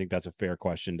Jefferson? I think that's a fair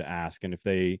question to ask. And if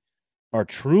they are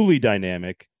truly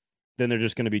dynamic, then they're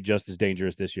just going to be just as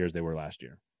dangerous this year as they were last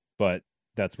year. But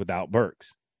that's without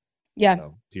Burks. Yeah.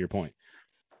 So, to your point.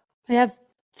 They have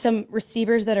some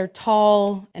receivers that are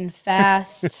tall and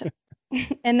fast.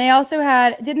 And they also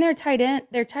didn't their tight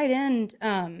end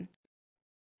gotten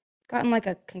like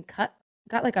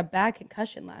got like a bad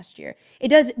concussion last year.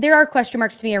 There are question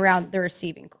marks to me around the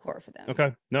receiving core for them.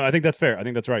 Okay. No, I think that's fair. I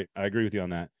think that's right. I agree with you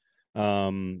on that.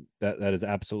 That is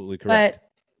absolutely correct.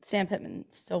 But Sam Pittman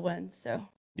still wins, so.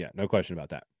 Yeah, no question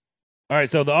about that. All right,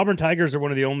 so the Auburn Tigers are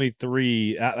one of the only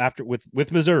 3 after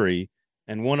with Missouri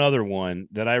and one other one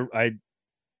that I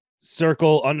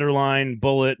circle, underline,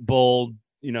 bullet, bold,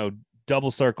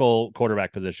 double circle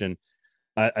quarterback position.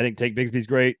 I think Tate Bigsby's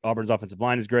great. Auburn's offensive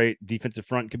line is great. Defensive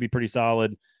front could be pretty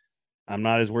solid. I'm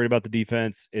not as worried about the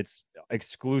defense. It's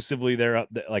exclusively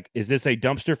is this a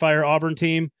dumpster fire Auburn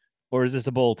team or is this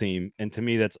a bowl team? And to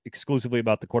me, that's exclusively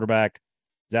about the quarterback,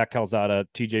 Zach Calzada,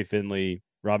 TJ Finley,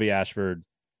 Robbie Ashford.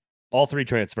 All 3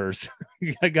 transfers.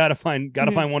 I gotta find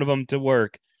one of them to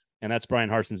work, and that's Brian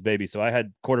Harsin's baby. So I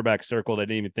had quarterback circled. I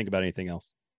didn't even think about anything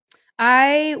else.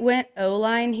 I went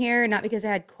O-line here, not because I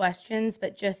had questions,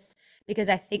 but just because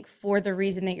I think for the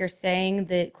reason that you're saying,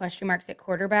 the question marks at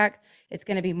quarterback, it's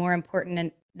going to be more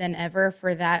important than ever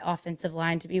for that offensive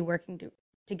line to be working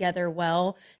together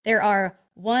well. There are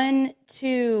 4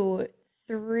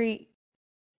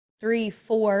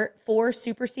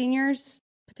 super seniors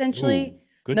potentially. Ooh.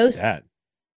 Good stat.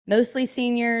 Mostly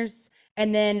seniors.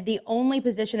 And then the only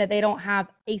position that they don't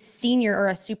have a senior or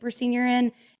a super senior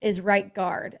in is right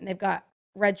guard. And they've got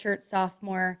redshirt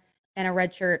sophomore and a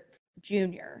redshirt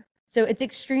junior. So it's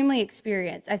extremely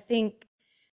experienced. I think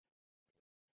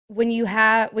when you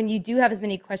do have as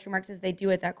many question marks as they do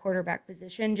at that quarterback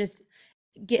position, just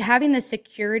having the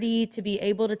security to be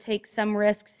able to take some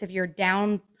risks. If you're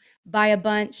down by a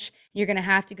bunch, you're going to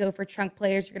have to go for chunk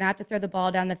players. You're going to have to throw the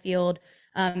ball down the field.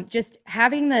 Just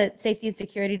having the safety and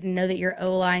security to know that your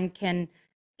O-line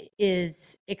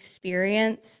is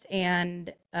experienced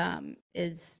and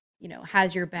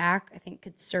has your back, I think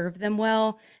could serve them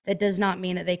well. That does not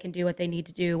mean that they can do what they need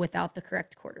to do without the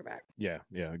correct quarterback. Yeah,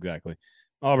 exactly.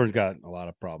 Auburn's got a lot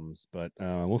of problems, but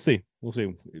we'll see.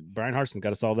 Brian Harsin's got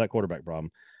to solve that quarterback problem.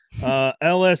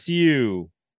 LSU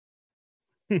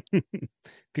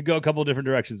could go a couple of different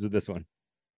directions with this one.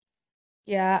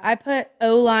 Yeah, I put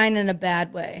O-line in a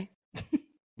bad way.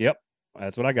 Yep,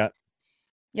 that's what I got.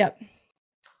 Yep.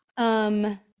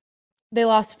 They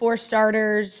lost 4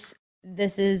 starters.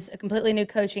 This is a completely new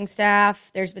coaching staff.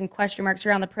 There's been question marks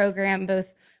around the program,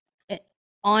 both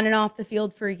on and off the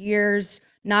field for years.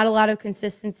 Not a lot of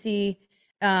consistency,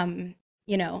 both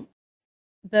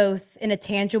in a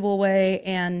tangible way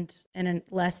and in a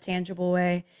less tangible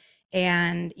way.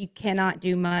 And you cannot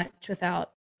do much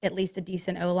without at least a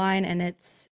decent O-line, and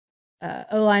it's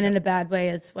O-line in a bad way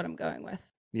is what I'm going with.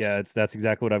 Yeah, that's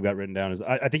exactly what I've got written down. Is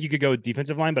I think you could go with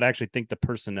defensive line, but I actually think the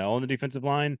personnel in the defensive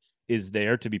line is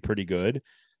there to be pretty good.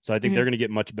 So I think they're going to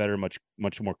get much better, much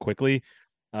more quickly.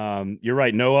 You're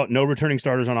right. No returning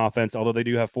starters on offense, although they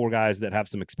do have 4 guys that have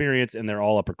some experience and they're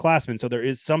all upperclassmen. So there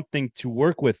is something to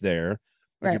work with there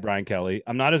with your Right. Brian Kelly.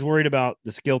 I'm not as worried about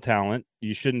the skill talent.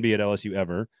 You shouldn't be at LSU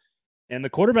ever. And the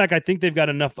quarterback, I think they've got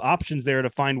enough options there to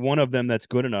find one of them that's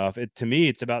good enough. To me,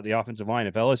 it's about the offensive line.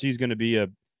 If LSU is going to be a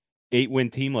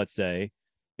 8-win team, let's say,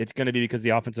 it's going to be because the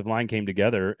offensive line came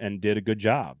together and did a good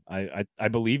job. I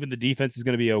believe in the defense is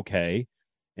going to be okay.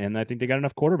 And I think they got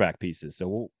enough quarterback pieces.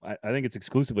 So I think it's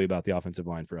exclusively about the offensive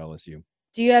line for LSU.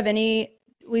 Do you have any?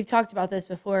 We've talked about this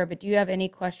before, but do you have any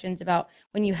questions about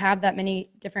when you have that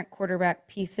many different quarterback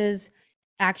pieces,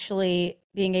 actually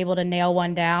being able to nail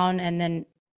one down and then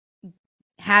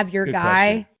have your Good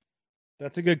guy? question.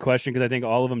 That's a good question because I think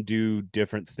all of them do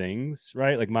different things,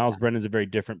 right? Like Miles Yeah. Brennan's a very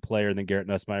different player than Garrett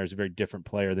Nussmeier is a very different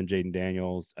player than Jaden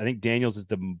Daniels. I think Daniels is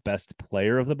the best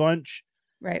player of the bunch.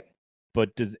 Right.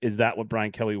 But is that what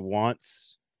Brian Kelly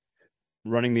wants?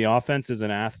 Running the offense as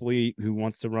an athlete who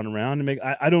wants to run around and make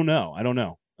I don't know. I don't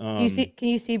know. Can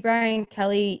you see Brian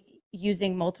Kelly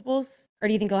using multiples, or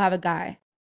do you think he'll have a guy?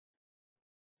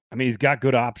 I mean, he's got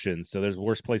good options, so there's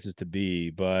worse places to be.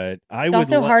 But It's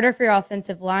also harder for your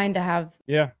offensive line to have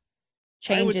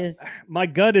changes. My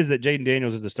gut is that Jaden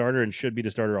Daniels is the starter and should be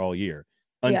the starter all year,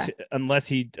 Yeah.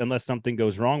 unless something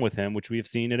goes wrong with him, which we have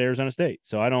seen at Arizona State.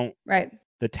 So I don't. Right.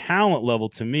 The talent level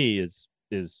to me is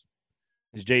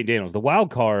Jaden Daniels. The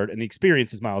wild card and the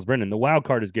experience is Miles Brennan. The wild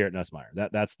card is Garrett Nussmeier.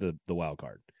 That's the wild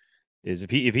card. Is if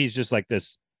he's just like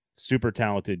this super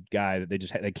talented guy that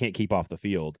they can't keep off the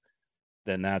field,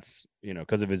 then that's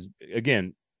because of his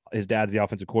dad's the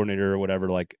offensive coordinator or whatever,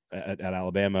 like at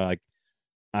Alabama. Like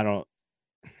I don't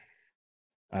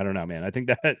know, man. I think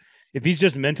that if he's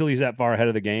just mentally that far ahead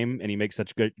of the game and he makes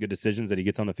such good decisions that he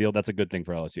gets on the field, that's a good thing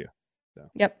for LSU. So.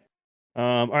 Yep.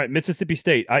 All right, Mississippi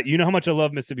State. You know how much I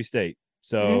love Mississippi State,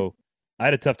 so I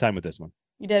had a tough time with this one.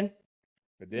 You did.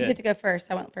 I did. You get to go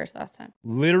first. I went first last time.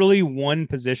 Literally one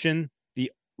position, the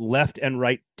left and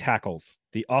right tackles.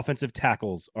 The offensive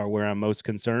tackles are where I'm most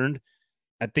concerned.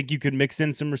 I think you could mix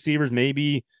in some receivers,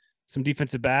 maybe some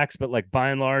defensive backs, but like by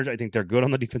and large, I think they're good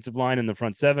on the defensive line in the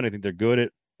front 7. I think they're good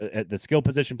at the skill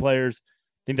position players.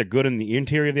 I think they're good in the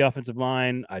interior of the offensive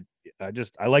line. I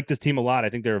like this team a lot. I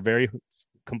think they're a very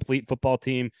complete football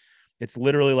team. It's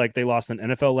literally like they lost an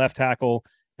NFL left tackle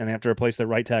and they have to replace their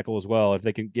right tackle as well. If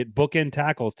they can get bookend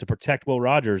tackles to protect Will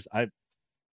Rogers,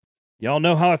 y'all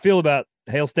know how I feel about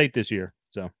Hail State this year.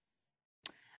 So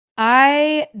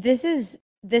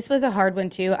this was a hard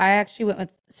one too. I actually went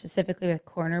specifically with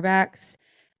cornerbacks.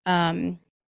 And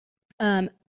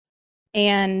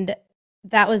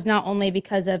that was not only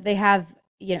because of they have,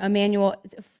 Emmanuel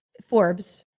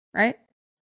Forbes, right?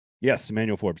 Yes,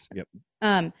 Emmanuel Forbes. Yep.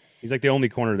 He's like the only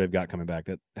corner they've got coming back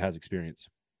that has experience.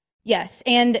 Yes,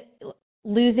 and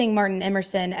losing Martin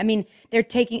Emerson. I mean, they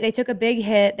took a big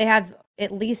hit. They have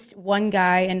at least one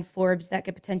guy in Forbes that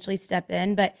could potentially step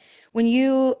in, but when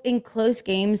you in close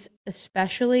games,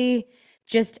 especially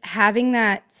just having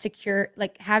that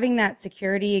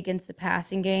security against the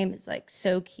passing game is like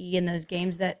so key in those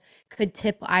games that could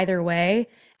tip either way.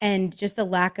 And just the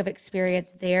lack of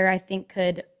experience there, I think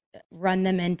could run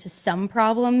them into some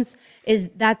problems.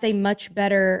 That's a much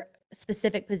better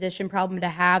specific position problem to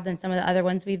have than some of the other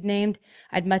ones we've named.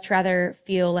 I'd much rather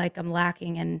feel like I'm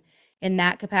lacking in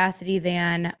that capacity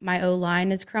than my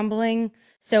O-line is crumbling.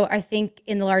 So I think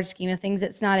in the large scheme of things,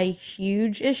 it's not a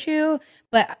huge issue,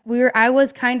 but I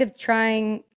was kind of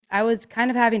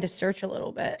having to search a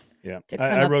little bit. Yeah.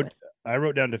 I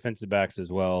wrote down defensive backs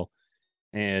as well.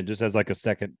 And just as like a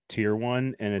second tier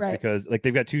one. And it's because like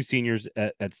they've got 2 seniors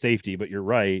at safety, but you're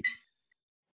right.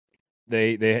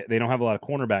 They don't have a lot of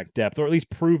cornerback depth, or at least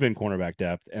proven cornerback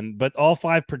depth. But all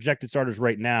 5 projected starters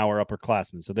right now are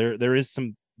upperclassmen. So there is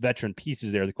some veteran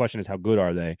pieces there. The question is, how good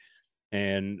are they?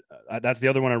 And that's the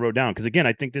other one I wrote down. Because again,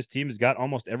 I think this team has got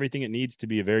almost everything it needs to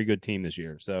be a very good team this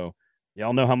year. So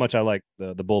y'all know how much I like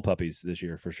the Bull Puppies this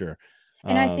year for sure.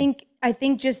 And I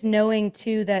think just knowing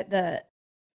too that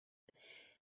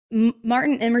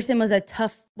Martin Emerson was a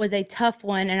tough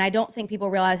one, and I don't think people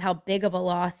realize how big of a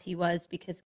loss he was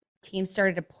because teams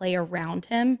started to play around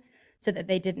him so that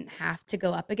they didn't have to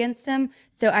go up against him.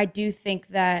 So I do think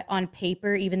that on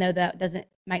paper, even though that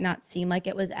might not seem like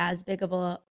it was as big of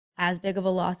a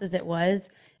loss as it was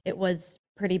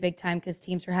pretty big time because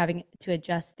teams were having to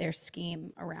adjust their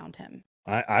scheme around him.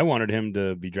 I wanted him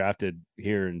to be drafted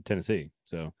here in Tennessee,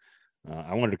 so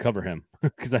I wanted to cover him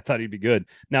because I thought he'd be good.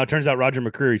 Now it turns out Roger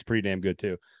McCreary's pretty damn good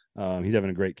too. He's having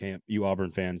a great camp. You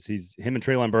Auburn fans, him and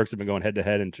Treylon Burks have been going head to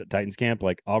head in Titans camp,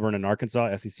 like Auburn and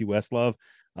Arkansas, SEC West love.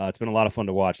 It's been a lot of fun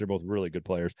to watch. They're both really good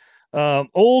players.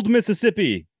 Old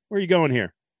Mississippi, where are you going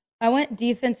here? I went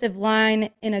defensive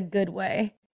line in a good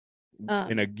way.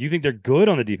 You think they're good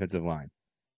on the defensive line?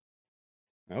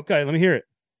 Okay, let me hear it.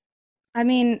 I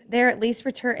mean, they're at least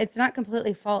return. It's not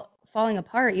completely falling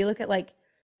apart. You look at like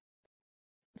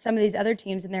some of these other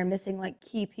teams, and they're missing like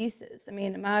key pieces. I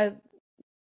mean,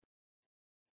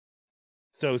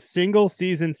 So single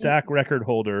season sack record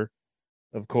holder,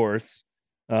 of course,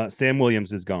 Sam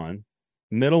Williams is gone.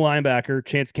 Middle linebacker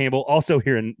Chance Campbell, also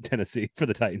here in Tennessee for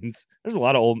the Titans. There's a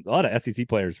lot of SEC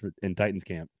players in Titans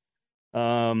camp.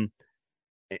 And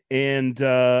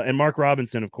Mark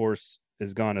Robinson, of course,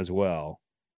 is gone as well.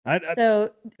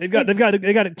 They've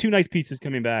got two nice pieces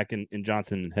coming back in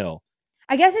Johnson and Hill.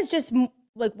 I guess it's just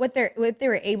like what they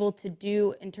were able to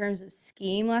do in terms of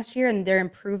scheme last year, and their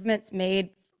improvements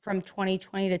made from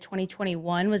 2020 to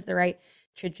 2021 was the right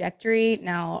trajectory.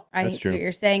 Now, I see what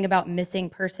you're saying about missing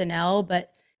personnel,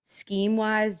 but scheme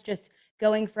wise, just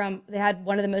going from, they had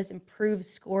one of the most improved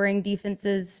scoring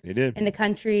defenses in the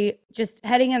country, just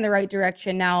heading in the right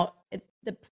direction. Now,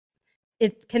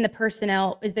 is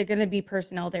there going to be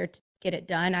personnel there to get it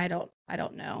done? I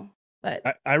don't know.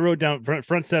 But I wrote down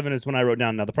front seven is when I wrote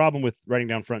down. Now, the problem with writing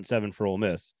down front seven for Ole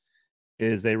Miss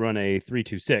is they run a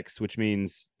 3-2-6, which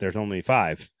means there's only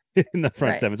 5 in the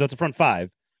front seven. So it's a front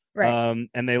 5. Right.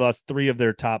 And they lost 3 of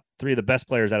the best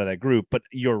players out of that group. But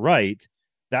you're right.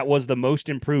 That was the most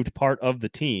improved part of the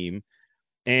team.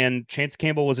 And Chance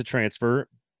Campbell was a transfer.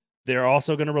 They're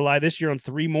also going to rely this year on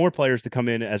 3 more players to come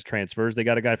in as transfers. They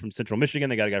got a guy from Central Michigan.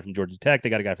 They got a guy from Georgia Tech.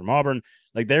 They got a guy from Auburn.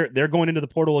 Like they're going into the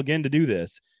portal again to do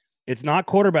this. It's not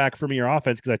quarterback for me or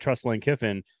offense because I trust Lane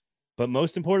Kiffin. But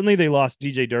most importantly, they lost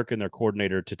DJ Durkin, their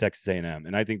coordinator, to Texas A&M.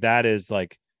 And I think that is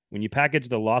like when you package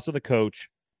the loss of the coach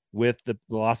with the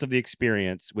loss of the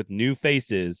experience with new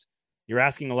faces, you're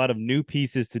asking a lot of new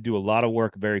pieces to do a lot of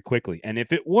work very quickly. And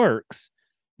if it works,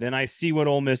 then I see what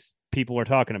Ole Miss people are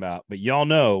talking about. But y'all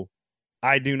know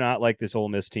I do not like this Ole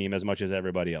Miss team as much as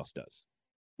everybody else does.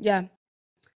 Yeah.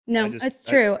 No, it's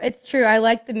true. It's true. I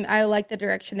like the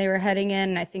direction they were heading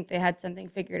in. I think they had something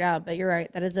figured out, but you're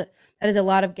right. That is a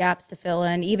lot of gaps to fill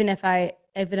in. Even if I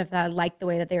like the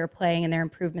way that they were playing and their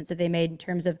improvements that they made in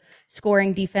terms of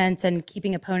scoring defense and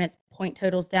keeping opponents' point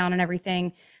totals down and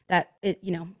everything, that it,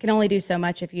 can only do so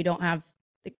much if you don't have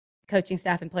the coaching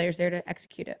staff and players there to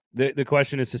execute it. The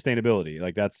question is sustainability.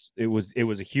 Like it was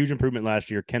a huge improvement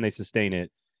last year. Can they sustain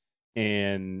it?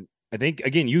 And I think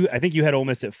you had Ole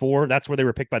Miss at 4. That's where they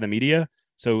were picked by the media.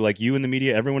 So like you and the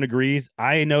media, everyone agrees.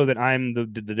 I know that I'm the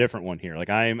different one here. Like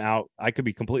I am out. I could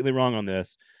be completely wrong on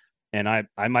this, and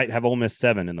I might have Ole Miss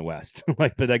 7 in the West.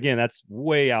 But again, that's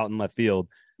way out in left field.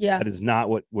 Yeah, that is not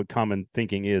what common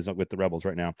thinking is with the Rebels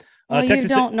right now. Well, you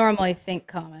don't normally think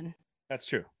common. That's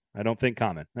true. I don't think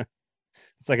common.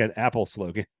 It's like an Apple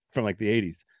slogan from like the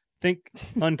 80s. Think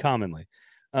uncommonly.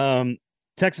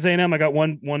 Texas A&M. I got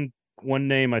one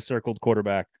name I circled,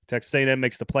 quarterback. Texas A&M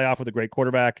makes the playoff with a great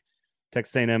quarterback.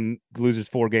 Texas A&M loses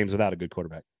 4 games without a good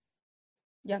quarterback.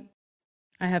 Yep.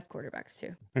 I have quarterbacks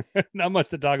too. Not much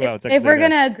to talk about. If we're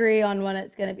going to agree on one,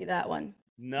 it's going to be that one.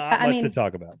 Not much to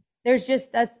talk about.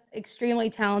 That's extremely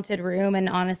talented room. And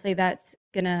honestly, that's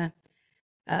going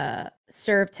to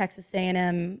serve Texas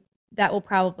A&M. That will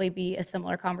probably be a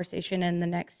similar conversation in the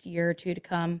next year or 2 to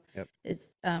come. Yep.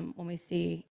 Is when we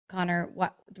see Connor,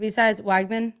 besides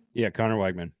Weigman? Yeah, Connor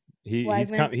Weigman.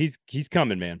 He's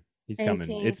coming, man. He's Haynes coming.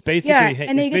 King. It's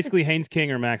basically Haynes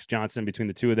King or Max Johnson between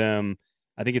the two of them.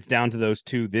 I think it's down to those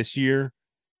 2 this year.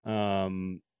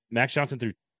 Max Johnson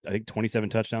threw, I think, 27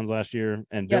 touchdowns last year.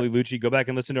 And Billy Lucci, go back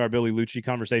and listen to our Billy Lucci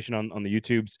conversation on the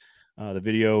YouTubes, the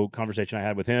video conversation I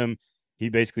had with him. He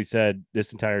basically said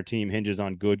this entire team hinges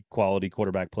on good quality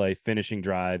quarterback play, finishing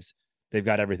drives. They've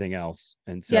got everything else.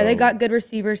 And so they got good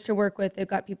receivers to work with. They've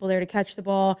got people there to catch the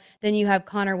ball. Then you have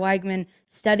Connor Weigman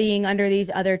studying under these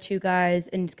other 2 guys,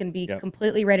 and it's going to be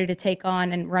completely ready to take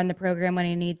on and run the program when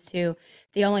he needs to.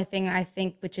 The only thing I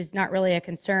think, which is not really a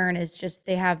concern, is just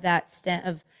they have that stint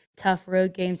of tough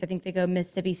road games. I think they go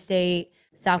Mississippi State,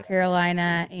 South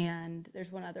Carolina, and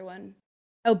there's one other one.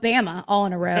 Bama, all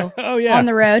in a row. Oh yeah, on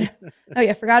the road. Oh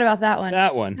yeah, forgot about that one.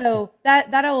 That one. So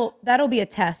that'll be a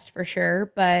test for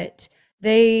sure, but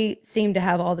they seem to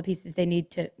have all the pieces they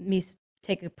need to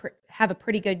have a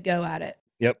pretty good go at it.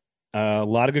 Yep. A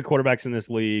lot of good quarterbacks in this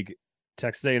league.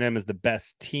 Texas A&M is the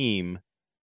best team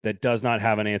that does not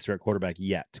have an answer at quarterback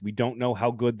yet. We don't know how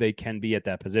good they can be at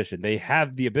that position. They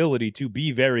have the ability to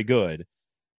be very good.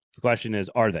 The question is,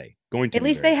 are they going to? At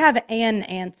least they have an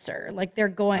answer. Like they're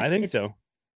going. I think so.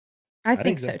 I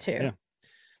think so too.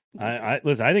 Yeah.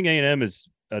 Listen, I think A&M is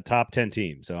a top 10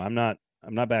 team, so I'm not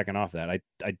I'm not backing off that. I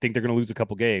think they're going to lose a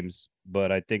couple games,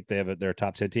 but I think they're a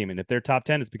top 10 team. And if they're top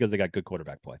 10, it's because they got good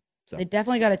quarterback play. So they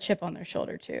definitely got a chip on their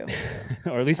shoulder too.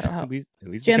 So. Or at least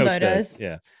Jimbo does.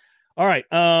 Yeah. All right.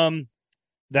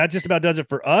 That just about does it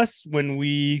for us. When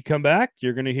we come back,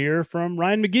 you're going to hear from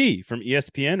Ryan McGee from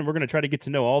ESPN, and we're going to try to get to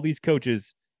know all these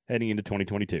coaches heading into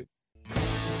 2022.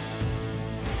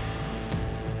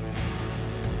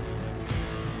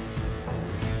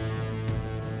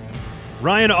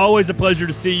 Ryan, always a pleasure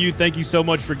to see you. Thank you so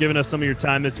much for giving us some of your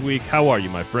time this week. How are you,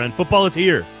 my friend? Football is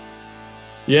here.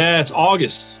 Yeah, it's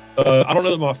August. I don't know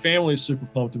that my family is super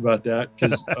pumped about that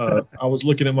because I was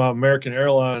looking at my American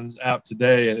Airlines app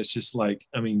today, and it's just like,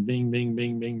 I mean, bing, bing,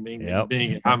 bing, bing, bing, yep.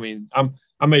 bing. I mean,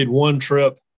 I made one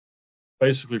trip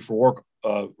basically for work,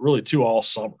 really 2 all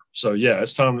summer. So yeah,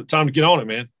 it's time to get on it,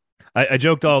 man. I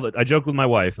joked with my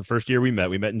wife the first year we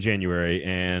met in January,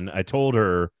 and I told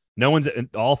her, no one's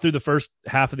all through the first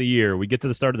half of the year. We get to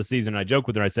the start of the season. And I joke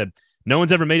with her. I said, no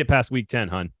one's ever made it past week 10,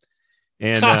 hon.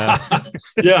 And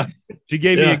yeah, she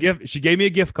gave me a gift. She gave me a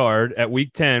gift card at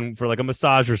week 10 for like a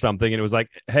massage or something. And it was like,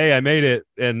 hey, I made it.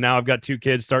 And now I've got 2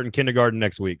 kids starting kindergarten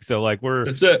next week. So like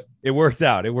that's it. It worked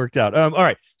out. All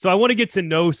right. So I want to get to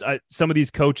know some of these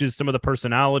coaches, some of the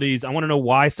personalities. I want to know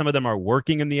why some of them are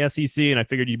working in the SEC. And I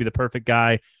figured you'd be the perfect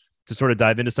guy to sort of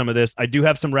dive into some of this. I do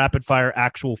have some rapid fire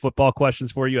actual football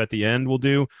questions for you at the end. We'll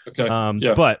do. Okay.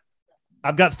 But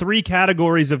I've got 3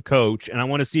 categories of coach, and I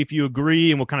want to see if you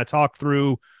agree, and we'll kind of talk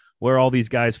through where all these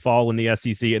guys fall in the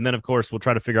SEC. And then, of course, we'll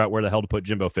try to figure out where the hell to put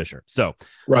Jimbo Fisher. So,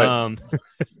 right.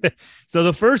 So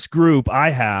the first group I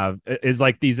have is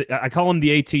like these, I call them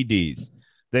the ATDs.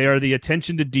 They are the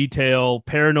attention to detail,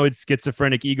 paranoid,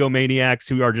 schizophrenic egomaniacs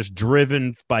who are just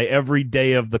driven by every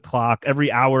day of the clock,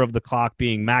 every hour of the clock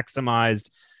being maximized.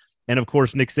 And, of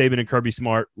course, Nick Saban and Kirby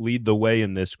Smart lead the way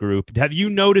in this group. Have you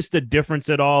noticed a difference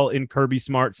at all in Kirby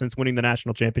Smart since winning the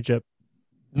national championship?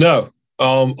 No,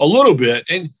 a little bit.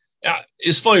 And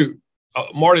it's funny,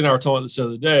 Marty and I were talking this the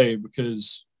other day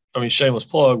because, I mean, shameless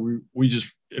plug, we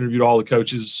just interviewed all the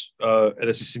coaches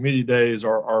at SEC Media Days,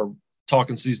 our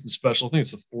Talking Season special. I think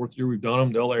it's the 4th year we've done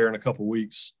them. They'll air in a couple of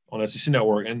weeks on SEC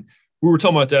Network. And we were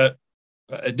talking about that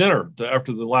at dinner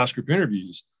after the last group of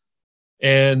interviews.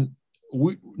 And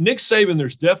Nick Saban,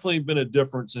 there's definitely been a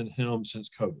difference in him since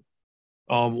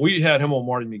COVID. We had him on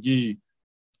Marty McGee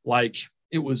like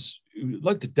it was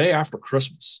like the day after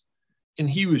Christmas. And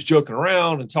he was joking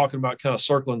around and talking about kind of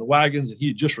circling the wagons, and he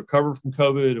had just recovered from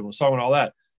COVID and was talking about all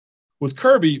that. With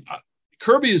Kirby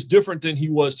is different than he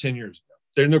was 10 years ago.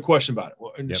 There's no question about it.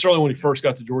 And certainly when he first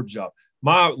got the Georgia job.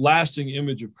 My lasting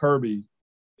image of Kirby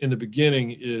in the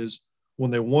beginning is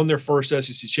when they won their first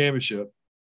SEC championship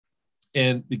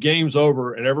and the game's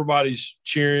over and everybody's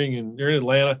cheering and they're in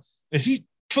Atlanta, and he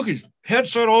took his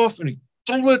headset off and he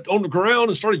threw it on the ground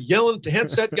and started yelling at the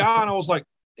headset guy. And I was like,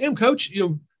 damn, coach,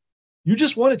 you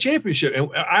just won a championship. And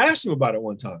I asked him about it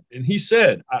one time, and he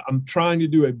said, I'm trying to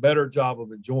do a better job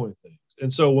of enjoying things.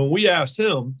 And so when we asked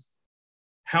him,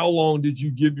 how long did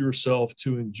you give yourself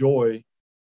to enjoy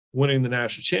winning the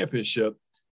national championship?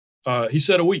 He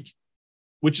said a week,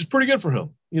 which is pretty good for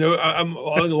him. A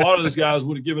lot of those guys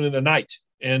would have given it a night.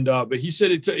 And but he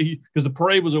said because the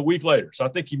parade was a week later. So I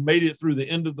think he made it through the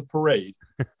end of the parade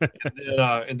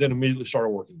and then immediately started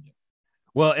working again.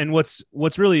 Well, and what's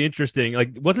really interesting,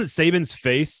 like, wasn't Saban's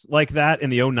face like that in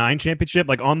the 2009 championship?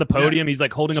 Like on the podium, he's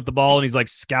like holding up the ball and he's like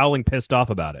scowling, pissed off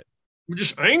about it. We're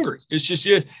just angry. It's just,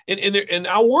 and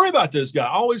I worry about this guy.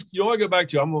 I always, I go back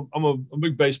to, I'm a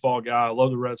big baseball guy. I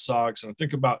love the Red Sox. And I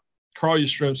think about Carl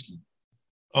Yastrzemski.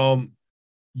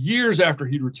 Years after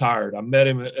he'd retired, I met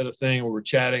him at a thing and we were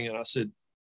chatting, and I said,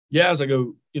 as I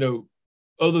go,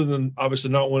 other than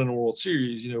obviously not winning a World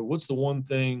Series, what's the one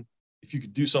thing if you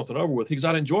could do something over with? Because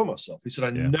I'd enjoy myself. He said,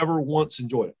 I never once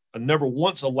enjoyed it. I never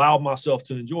once allowed myself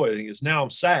to enjoy it. And he goes, now I'm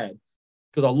sad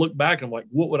because I look back and I'm like,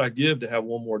 what would I give to have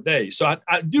one more day? So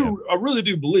I really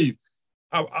do believe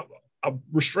I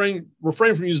refrain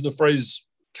from using the phrase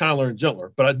kindler and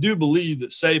gentler, but I do believe that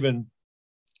Saban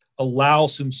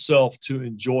allows himself to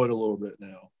enjoy it a little bit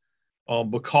now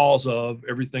because of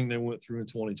everything they went through in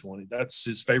 2020. That's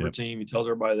his favorite team. He tells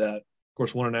everybody that. Of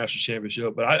course, won a national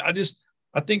championship. But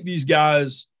I think these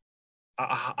guys,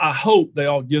 I hope they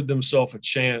all give themselves a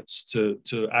chance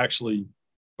to actually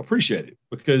appreciate it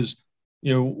because,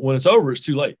 when it's over, it's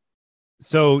too late.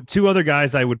 So 2 other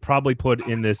guys I would probably put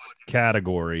in this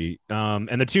category,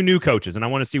 and the 2 new coaches, and I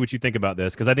want to see what you think about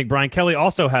this because I think Brian Kelly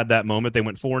also had that moment. They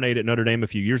went 4-8 at Notre Dame a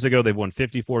few years ago. They've won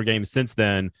 54 games since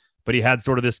then. but he had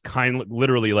sort of this kind,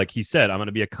 literally, like he said, I'm going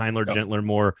to be a kinder, gentler,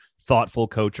 more thoughtful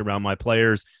coach around my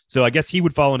players. So I guess he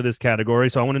would fall into this category.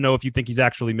 So I want to know if you think he's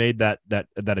actually made that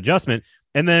adjustment.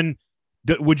 And then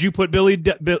would you put Billy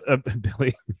Napier?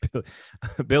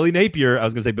 I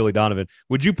was going to say Billy Donovan.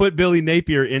 Would you put Billy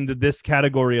Napier into this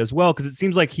category as well? Because it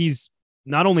seems like he's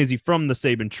not only is he from the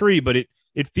Saban tree, but it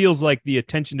feels like the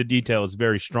attention to detail is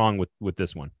very strong with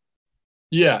this one.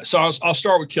 Yeah. So I'll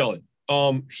start with Kelly.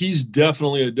 He's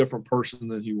definitely a different person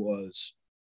than he was.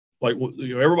 Like,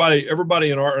 you know,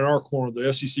 everybody in our corner,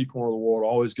 the SEC corner of the world,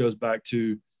 always goes back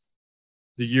to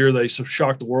the year they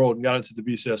shocked the world and got into the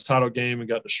BCS title game and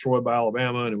got destroyed by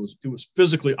Alabama. And it was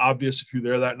physically obvious if you were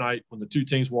there that night when the two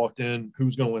teams walked in, who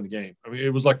was going to win the game. I mean,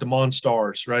 it was like the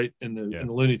Monstars, right? In the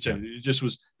Looney Tunes. It just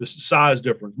was this size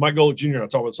difference. Mike Golick Jr., I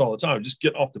talk about this all the time. Just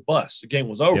get off the bus. The game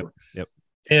was over. Yep.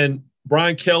 And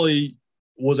Brian Kelly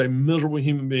was a miserable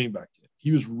human being back then.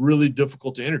 He was really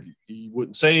difficult to interview. He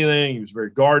wouldn't say anything. He was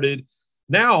very guarded.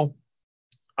 Now,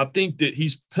 I think that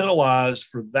he's penalized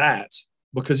for that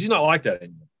because he's not like that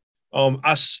anymore.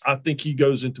 I think he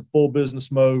goes into full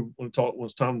business mode when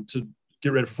it's time to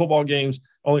get ready for football games.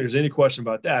 I don't think there's any question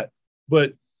about that.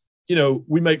 But, you know,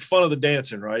 we make fun of the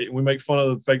dancing, right? And we make fun of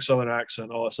the fake Southern accent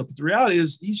and all that stuff. But the reality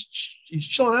is he's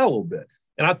chilling out a little bit.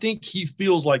 And I think he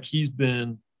feels like he's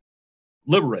been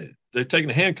liberated. They've taken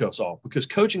the handcuffs off because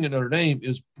coaching at Notre Dame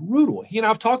is brutal. He and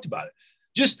I've talked about it.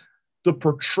 Just the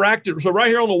protracted. So right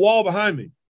here on the wall behind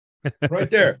me,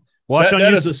 right there. Watch on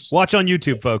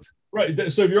YouTube, folks. Right.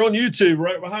 So if you're on YouTube,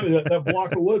 right behind me, that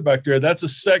block of wood back there, that's a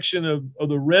section of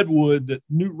the redwood that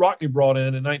Newt Rockne brought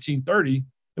in 1930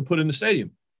 and put in the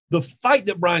stadium. The fight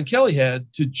that Brian Kelly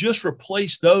had to just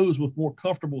replace those with more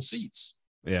comfortable seats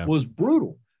was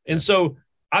brutal. And so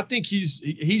I think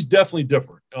he's definitely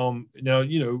different. Now,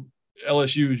 you know,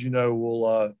 LSU, as you know,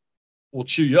 will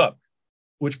chew you up,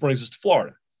 which brings us to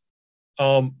Florida.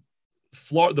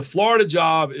 The Florida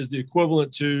job is the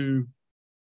equivalent to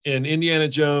in Indiana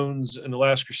Jones and The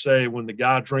Last Crusade when the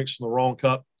guy drinks from the wrong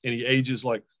cup and he ages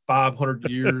like 500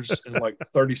 years in like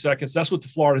 30 seconds. That's what the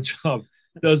Florida job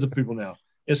does to people now.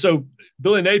 And so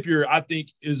Billy Napier, I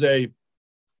think, is a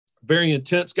very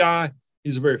intense guy.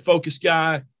 He's a very focused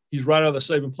guy. He's right out of the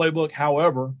Saban playbook.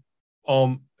 However,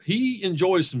 he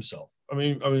enjoys himself. I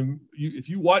mean, if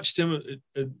you watched him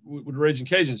with Raging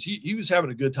Cajuns, he was having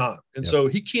a good time, and so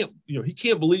he can't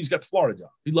believe he's got the Florida job.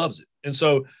 He loves it, and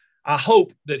so I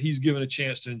hope that he's given a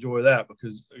chance to enjoy that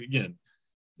because again,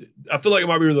 I feel like it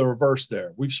might be the reverse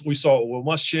there. We saw Will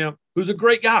Muschamp, who's a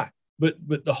great guy, but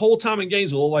the whole time in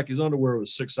Gainesville, it looked like his underwear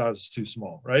was 6 sizes too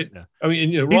small, right? Yeah. I mean,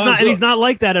 and, you know, he's not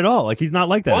like that at all. Like he's not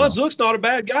like that. Ron Zook's not a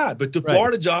bad guy, but the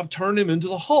Florida job turned him into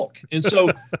the Hulk, and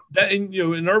so that, and you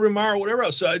know, in Urban Meyer or whatever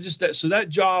else. So that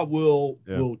job will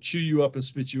chew you up and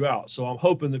spit you out. So I'm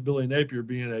hoping that Billy Napier,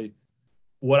 being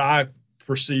what I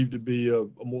perceive to be a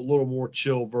little more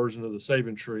chill version of the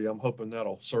Saban tree, I'm hoping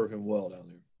that'll serve him well down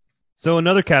there. So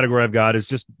another category I've got is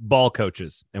just ball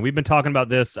coaches. And we've been talking about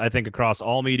this, I think, across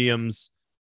all mediums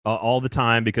all the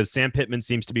time because Sam Pittman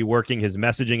seems to be working. His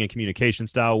messaging and communication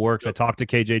style works. I talked to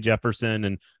KJ Jefferson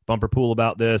and Bumper Pool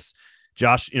about this.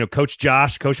 Josh,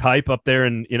 Coach Hype up there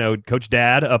and, Coach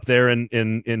Dad up there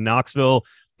in Knoxville.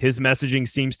 His messaging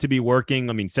seems to be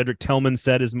working. I mean, Cedric Tillman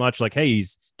said as much, like, hey, he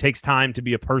takes time to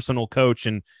be a personal coach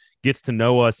and gets to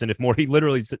know us. And he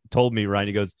literally told me, Ryan,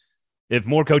 he goes, if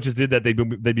more coaches did that,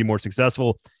 they'd be more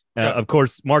successful. Of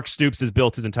course, Mark Stoops has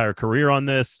built his entire career on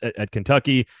this at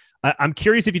Kentucky. I'm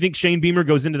curious if you think Shane Beamer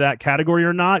goes into that category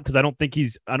or not, because I don't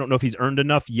know if he's earned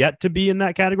enough yet to be in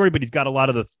that category, but he's got a lot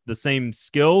of the same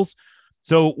skills.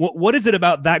 So what is it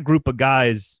about that group of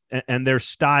guys and their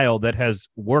style that has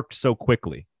worked so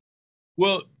quickly?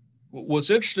 Well, what's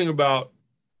interesting about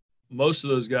most of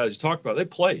those guys you talked about, they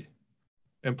played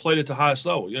at the highest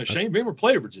level. Shane Beamer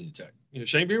played at Virginia Tech.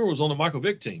 Shane Beamer was on the Michael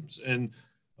Vick teams, and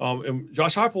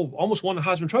Josh Heupel almost won the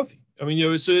Heisman Trophy. I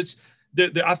mean, so it's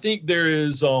I think there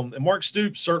is, and Mark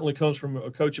Stoops certainly comes from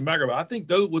a coaching background. But I think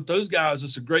with those guys,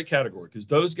 it's a great category because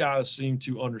those guys seem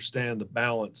to understand the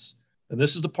balance, and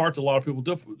this is the part that a lot of people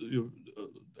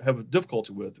have a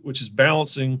difficulty with, which is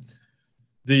balancing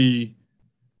the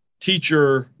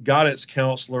teacher, guidance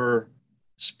counselor,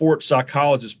 sports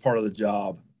psychologist part of the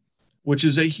job, which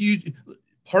is a huge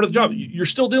part of the job. You're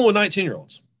still dealing with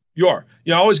 19-year-olds. You are.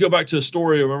 I always go back to a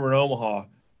story I remember in Omaha.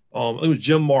 It was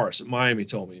Jim Morris at Miami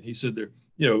told me, and he said they're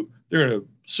in a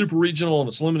super regional and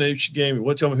it's elimination game. He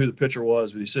wouldn't tell me who the pitcher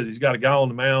was, but he said he's got a guy on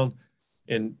the mound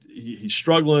and he's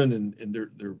struggling and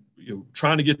they're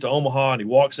trying to get to Omaha, and he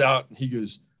walks out and he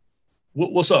goes,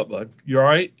 "What's up, bud? You all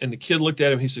right?" And the kid looked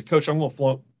at him. He said, "Coach, I'm going to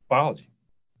flunk biology."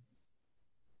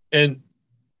 And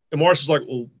And Marshall's like,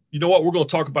 well, you know what? We're going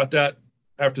to talk about that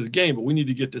after the game, but we need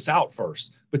to get this out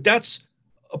first. But that's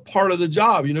a part of the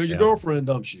job. You know, your girlfriend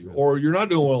dumps you, or you're not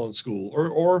doing well in school,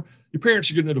 or your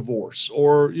parents are getting a divorce,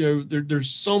 or, you know, there's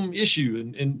some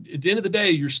issue. And at the end of the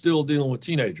day, you're still dealing with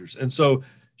teenagers. And so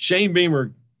Shane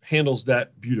Beamer handles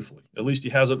that beautifully. At least he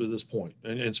has up to this point.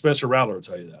 And Spencer Rattler will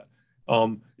tell you that.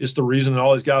 It's the reason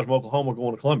all these guys from Oklahoma are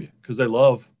going to Columbia, because they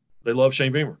love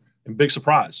Shane Beamer. And big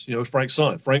surprise, you know, Frank's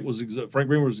son. Frank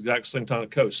Beamer was the exact same kind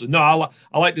of coach. So no,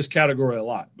 I like this category a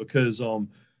lot, because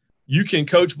you can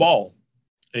coach ball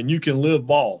and you can live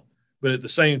ball, but at the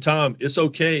same time, it's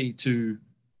okay to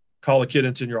call a kid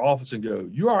into your office and go,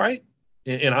 "You all right?"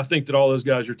 And I think that all those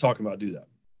guys you're talking about do that.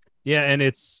 Yeah, and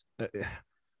it's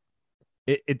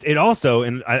it also,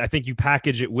 and I think you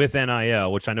package it with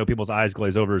NIL, which I know people's eyes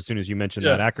glaze over as soon as you mention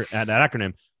that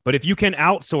acronym. But if you can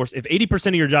outsource, if 80%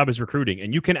 of your job is recruiting,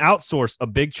 and you can outsource a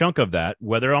big chunk of that,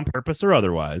 whether on purpose or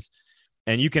otherwise,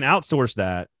 and you can outsource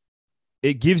that,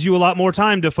 it gives you a lot more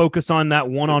time to focus on that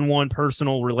one-on-one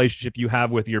personal relationship you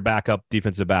have with your backup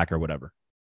defensive back or whatever.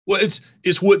 Well,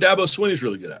 it's what Dabo Swinney's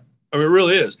really good at. I mean, it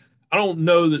really is. I don't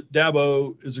know that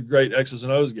Dabo is a great X's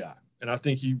and O's guy, and I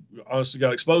think he honestly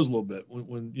got exposed a little bit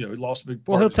when you know, he lost a big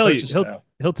part. Well, of his staff.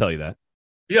 He'll tell you that.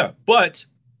 Yeah, but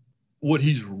what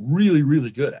he's really, really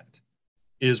good at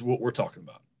is what we're talking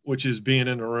about, which is being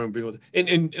in the room, being with, and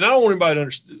I don't want anybody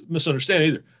to misunderstand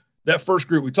either. That first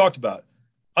group we talked about,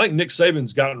 I think Nick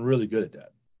Saban's gotten really good at that.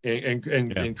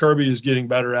 And Kirby is getting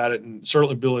better at it, and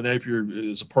certainly Billy Napier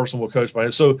is a personal coach by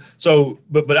him.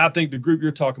 But I think the group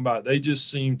you're talking about, they just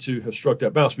seem to have struck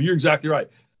that balance. But you're exactly right.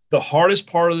 The hardest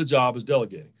part of the job is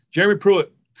delegating. Jeremy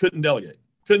Pruitt couldn't delegate,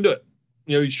 couldn't do it.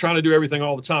 You know, he's trying to do everything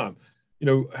all the time. You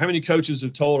know, how many coaches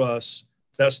have told us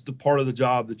that's the part of the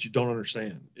job that you don't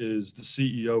understand, is the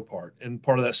CEO part. And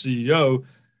part of that CEO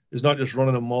is not just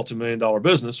running a multi-million-dollar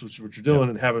business, which is what you're doing,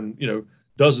 and having, you know,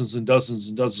 dozens and dozens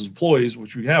and dozens of employees,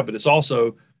 which we have, but it's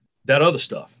also that other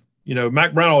stuff. You know,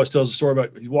 Mac Brown always tells a story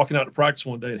about he's walking out to practice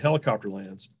one day and helicopter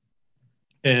lands,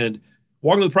 and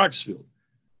walking to the practice field.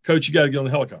 Coach, you got to get on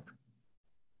the helicopter.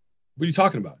 What are you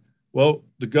talking about? Well,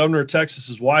 the governor of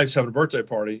Texas's wife's having a birthday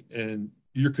party, and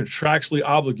you're contractually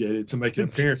obligated to make an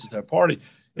appearance at that party.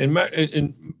 And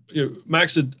you know,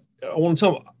 Max said, I want to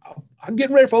tell him, I'm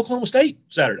getting ready for Oklahoma State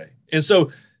Saturday. And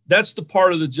so that's the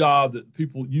part of the job that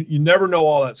people, you never know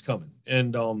all that's coming.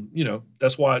 And, you know,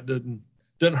 that's why it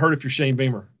doesn't hurt if you're Shane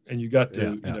Beamer and you got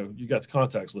you got the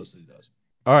contacts list that he does.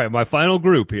 All right. My final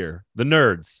group here, the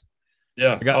nerds.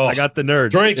 Yeah. I got the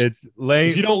nerds. Drinks. It's Lane.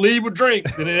 If you don't lead with drink,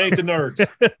 then it ain't the nerds.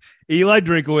 Eli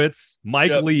Drinkowitz,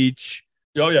 Mike Leach.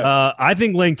 Oh yeah. I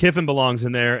think Lane Kiffin belongs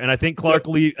in there, and I think Clark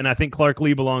Lee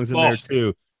belongs in there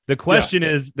too. The question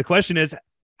is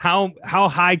how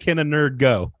high can a nerd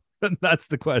go? That's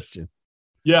the question.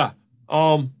 Yeah.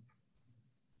 I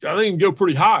think he can go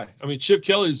pretty high. I mean, Chip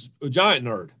Kelly's a giant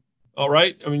nerd. All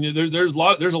right. I mean, there's a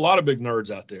lot of big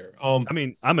nerds out there. I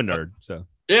mean, I'm a nerd, so.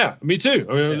 Yeah, me too.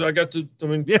 I mean, I got the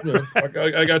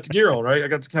gear on, right? I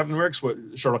got the Captain America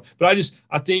shirt on. But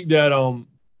I think that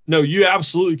no, you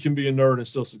absolutely can be a nerd and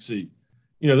still succeed.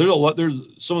 You know, there's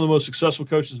some of the most successful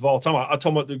coaches of all time. I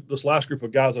talk about this last group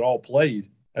of guys that all played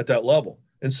at that level.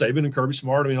 And Saban and Kirby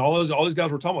Smart. I mean, all these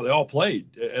guys we're talking about, they all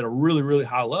played at a really, really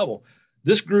high level.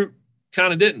 This group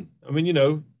kind of didn't. I mean, you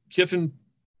know, Kiffin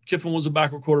was a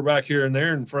backup quarterback here and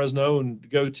there in Fresno and the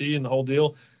goatee and the whole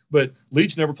deal. But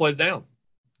Leach never played it down.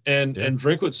 And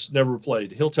Drinkwitz never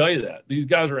played. He'll tell you that. These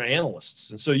guys are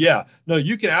analysts. And so, yeah, no,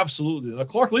 you can absolutely. Now,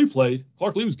 Clark Lee played.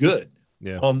 Clark Lee was good.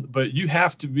 Yeah. But you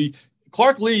have to be –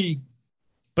 Clark Lee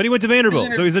 – But he went to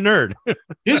Vanderbilt, so he's a nerd.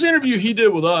 His interview he did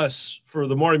with us for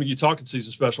the Marty McGee Talking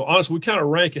Season special, honestly, we kind of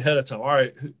rank ahead of time. All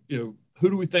right, you know,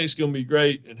 who do we think is going to be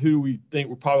great and who do we think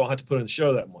we probably won't have to put in the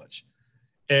show that much?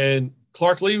 And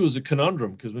Clark Lee was a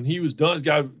conundrum because when he was done, his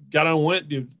guy got on and went,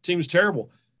 the team was terrible.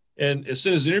 And as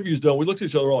soon as the interview was done, we looked at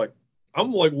each other, we're like,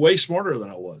 I'm like way smarter than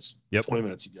I was 20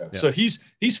 minutes ago. Yep. So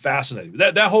he's fascinating.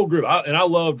 That whole group, I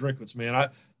love Drinkwitz, man. I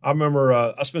remember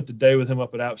I spent the day with him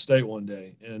up at App State one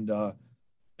day, and all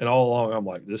along I'm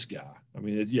like, this guy. I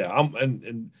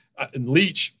mean, and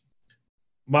Leach.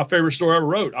 My favorite story I ever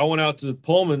wrote. I went out to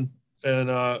Pullman,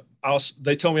 and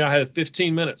they told me I had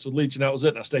 15 minutes with Leach, and that was it.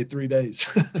 And I stayed 3 days.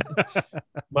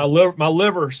 My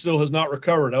liver still has not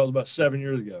recovered. That was about 7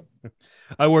 years ago.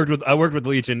 I worked with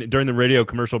Leach, and during the radio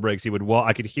commercial breaks, he would walk.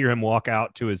 I could hear him walk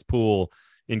out to his pool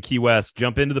in Key West,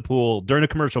 jump into the pool during a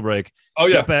commercial break. Oh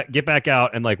yeah, get back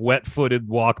out and like wet-footed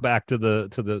walk back to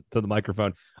the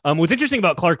microphone. What's interesting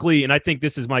about Clark Lee, and I think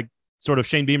this is my sort of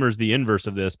Shane Beamer is the inverse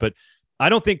of this, but I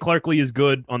don't think Clark Lea is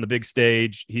good on the big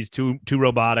stage. He's too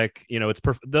robotic. You know,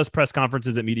 those press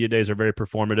conferences at media days are very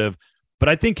performative, but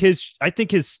I think his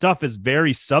stuff is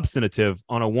very substantive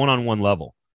on a one-on-one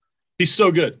level. He's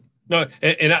so good. No,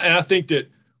 and I think that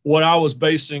what I was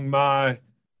basing my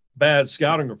bad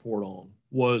scouting report on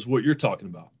was what you're talking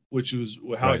about, which was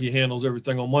how he handles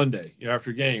everything on Monday, after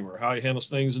a game, or how he handles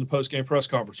things in the post-game press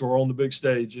conference or on the big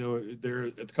stage, there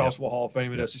at the College Football Hall of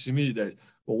Fame at SEC Media Days.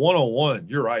 But one-on-one,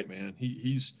 you're right, man.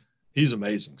 He's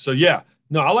amazing. So yeah,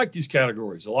 no, I like these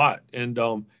categories a lot, and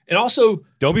also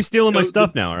don't be stealing my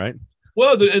stuff now, right?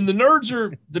 Well, the nerds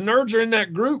are in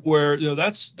that group where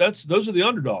those are the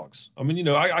underdogs. I mean,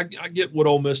 I get what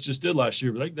Ole Miss just did last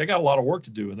year, but they got a lot of work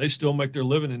to do, and they still make their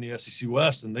living in the SEC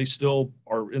West, and they still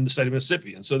are in the state of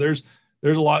Mississippi. And so there's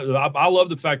a lot. I love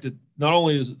the fact that not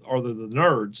only are they the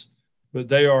nerds, but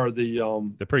they are they're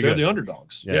the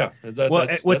underdogs. Yeah.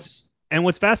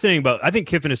 What's fascinating about, I think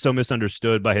Kiffin is so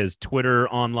misunderstood by his Twitter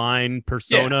online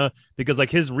persona, because like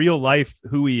his real life,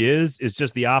 who he is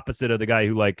just the opposite of the guy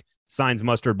who like signs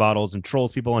mustard bottles and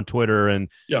trolls people on Twitter and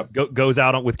goes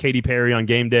out with Katy Perry on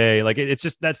game day. Like it's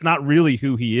just, that's not really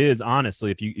who he is, honestly.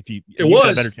 If you get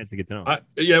a better chance to get to know him.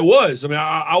 It was. I mean,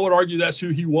 I would argue that's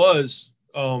who he was.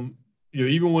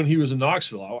 Even when he was in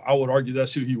Knoxville, I would argue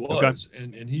that's who he was. Okay.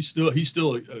 And he's still,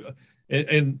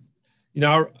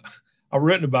 I've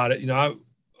written about it. I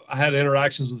had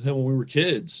interactions with him when we were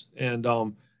kids, and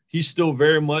he's still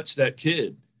very much that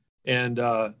kid. And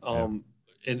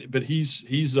but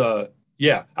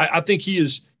I think he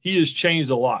has changed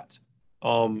a lot.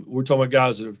 We're talking about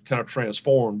guys that have kind of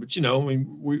transformed, but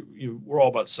we're all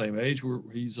about the same age.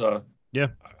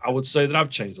 I would say that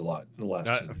I've changed a lot in the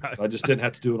last 10 years. I just didn't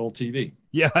have to do it on TV.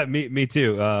 Yeah, me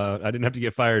too. I didn't have to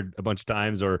get fired a bunch of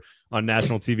times or on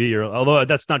national TV, although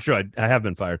that's not true. I have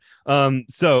been fired.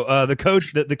 So the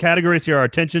coach, the categories here are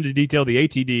attention to detail, the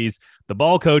ATDs, the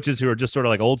ball coaches who are just sort of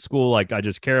like old school, like I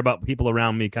just care about people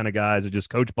around me kind of guys who just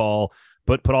coach ball,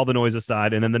 put all the noise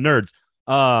aside, and then the nerds.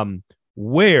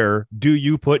 Where do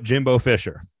you put Jimbo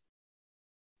Fisher?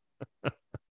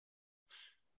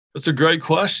 That's a great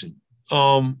question.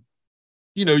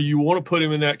 You want to put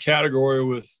him in that category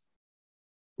with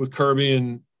Kirby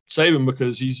and Saban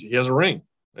because he has a ring,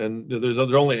 and there's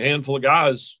only a handful of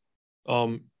guys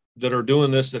that are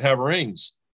doing this that have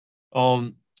rings.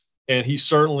 And he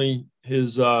certainly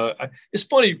it's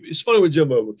funny with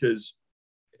Jimbo because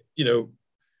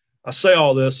I say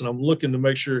all this and I'm looking to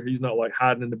make sure he's not like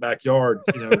hiding in the backyard,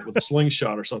 with a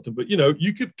slingshot or something. But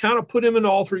you could kind of put him in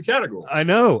all three categories. I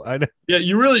know. Yeah,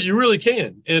 you really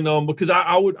can. And because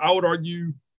I would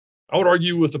argue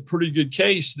with a pretty good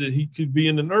case that he could be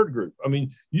in the nerd group. I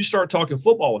mean, you start talking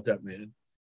football with that man,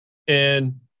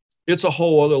 and it's a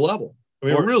whole other level. I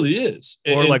mean, it really is.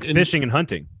 And fishing and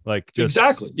hunting, like just,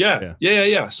 exactly.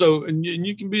 Yeah. So, and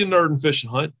you can be a nerd and fish and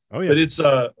hunt. Oh yeah. But it's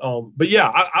but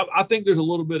yeah, I think there's a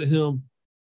little bit of him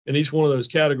in each one of those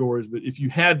categories. But if you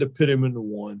had to put him into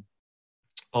one,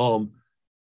 I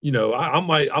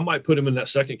might put him in that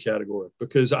second category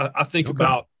because I think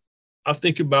about I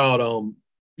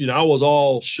was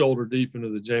all shoulder deep into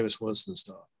the Jameis Winston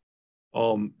stuff,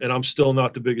 and I'm still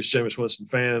not the biggest Jameis Winston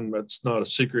fan. That's not a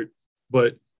secret,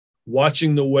 but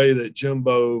watching the way that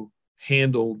Jimbo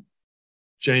handled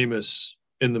Jameis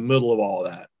in the middle of all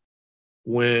that,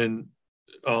 when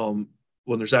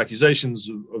there's accusations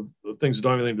of things that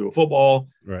don't have anything to do with football,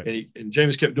 right? And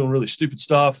Jameis kept doing really stupid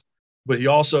stuff, but he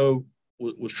also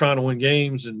was trying to win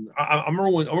games. And I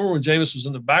remember when Jameis was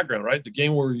in the background, right? The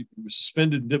game where he was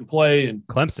suspended and didn't play, and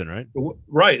Clemson, right?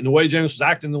 Right, and the way Jameis was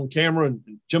acting on camera and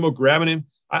Jimbo grabbing him,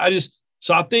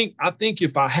 So I think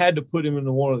if I had to put him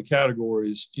into one of the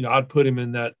categories, I'd put him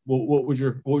in that. What was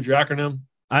your acronym?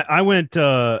 I went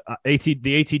the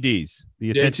ATDs.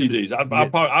 The ATDs.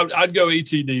 I'd go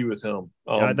ATD with him.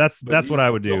 That's what I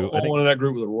would do. I want in that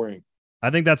group with a ring.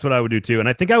 I think that's what I would do too, and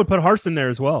I think I would put Harsin there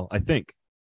as well. I think.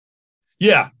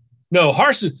 Yeah. No,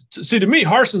 Harsin. See, to me,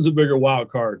 Harson's a bigger wild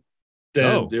card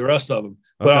than the rest of them.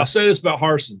 But I'll say this about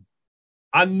Harsin: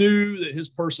 I knew that his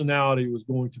personality was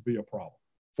going to be a problem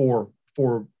for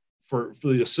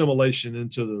the assimilation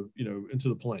into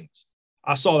the Plains.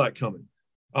 I saw that coming.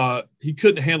 He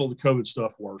couldn't handle the COVID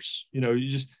stuff worse.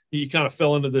 He kind of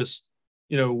fell into this,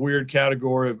 weird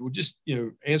category of just,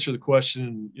 answer the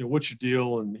question, what's your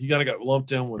deal? And he kind of got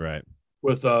lumped in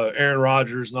with Aaron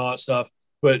Rodgers and all that stuff.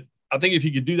 But I think if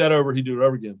he could do that over, he'd do it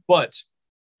over again. But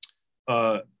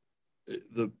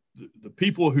the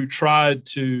people who tried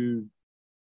to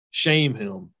shame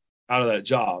him out of that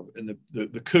job and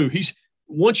the coup,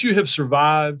 once you have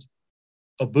survived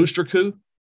a booster coup,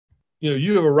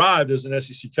 you have arrived as an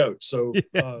SEC coach. So,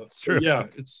 true.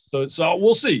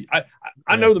 We'll see.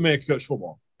 I know the man can coach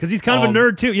football because he's kind of a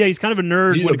nerd too. Yeah, he's kind of a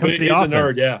nerd when it comes to the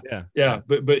offense. He's a nerd. Yeah.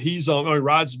 But he's he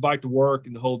rides his bike to work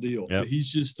and the whole deal. Yep. But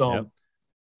he's just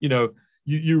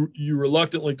you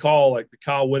reluctantly call like the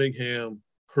Kyle Whittingham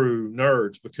crew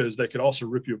nerds because they could also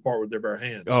rip you apart with their bare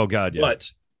hands. Oh God, yeah.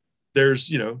 But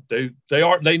there's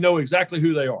they know exactly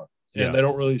who they are, and they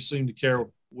don't really seem to care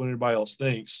what anybody else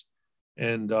thinks.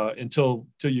 And until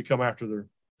you come after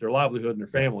their livelihood and their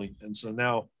family. And so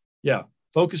now,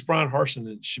 focus Brian Harsin.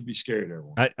 It should be scary to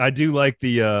everyone. I do like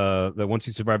the that once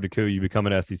you survive the coup, you become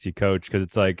an SEC coach, because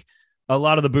it's like a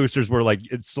lot of the boosters were like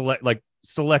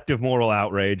selective moral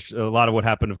outrage. A lot of what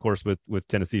happened, of course, with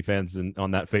Tennessee fans and on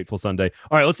that fateful Sunday.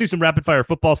 All right, let's do some rapid fire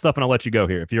football stuff, and I'll let you go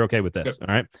here if you're okay with this. Yep.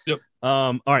 All right. Yep.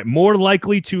 All right. More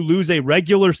likely to lose a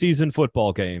regular season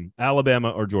football game,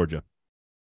 Alabama or Georgia?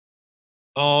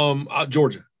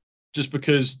 Georgia, just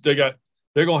because they're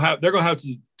gonna have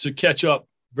to catch up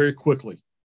very quickly.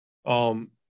 Georgia's.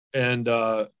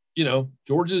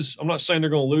 I'm not saying they're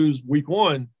gonna lose week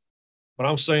one, but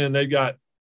I'm saying they got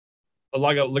a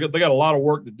lot of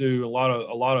work to do, a lot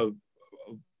of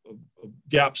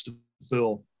gaps to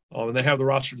fill, and they have the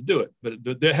roster to do it.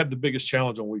 But they have the biggest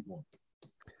challenge on week one.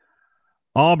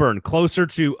 Auburn closer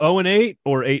to 0-8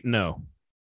 or 8-0?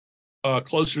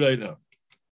 Closer to 8-0.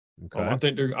 Okay. I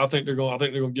think they're going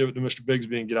to give it to Mr.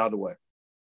 Bigsby and get out of the way.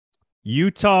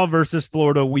 Utah versus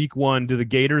Florida week one. Do the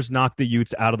Gators knock the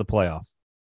Utes out of the playoff?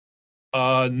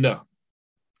 No.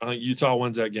 I think Utah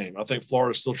wins that game. I think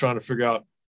Florida's still trying to figure out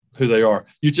who they are.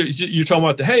 You're talking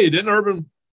about didn't Urban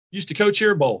used to coach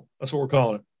here? Bowl. That's what we're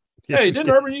calling it. Yeah. Hey,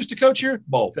 didn't Urban used to coach here?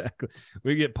 Bowl. Exactly.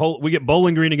 We get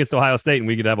Bowling Green against Ohio State, and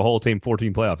we could have a whole team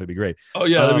 14 playoff. It'd be great. Oh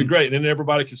yeah, that'd be great. And then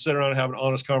everybody can sit around and have an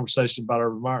honest conversation about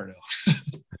Urban Meyer now.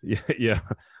 Yeah.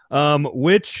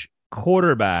 Which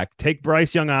quarterback, take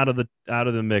Bryce Young out of the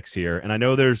mix here? And I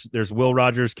know there's Will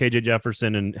Rogers, KJ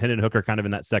Jefferson, and Hendon Hooker kind of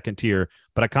in that second tier,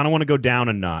 but I kind of want to go down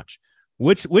a notch.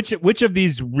 Which of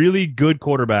these really good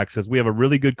quarterbacks, as we have a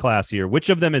really good class here, which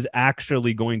of them is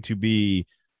actually going to be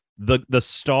the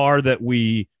star that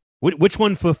which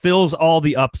one fulfills all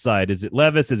the upside? Is it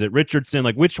Levis? Is it Richardson?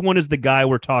 Like, which one is the guy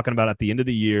we're talking about at the end of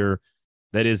the year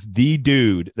that is the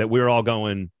dude that we're all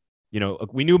going,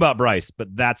 we knew about Bryce,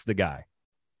 but that's the guy?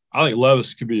 I think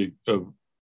Levis could be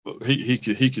he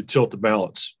could tilt the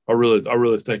balance. I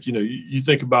really think, you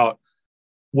think about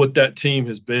what that team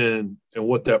has been and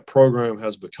what that program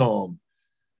has become.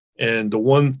 And the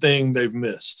one thing they've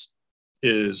missed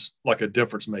is like a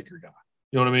difference maker guy.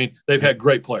 You know what I mean? They've had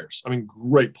great players.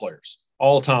 Great players,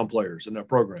 all-time players in that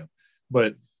program.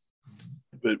 But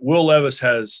Will Levis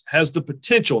has the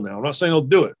potential now. I'm not saying he'll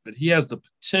do it, but he has the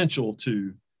potential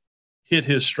to hit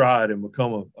his stride and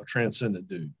become a transcendent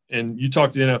dude. And you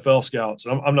talk to the NFL scouts,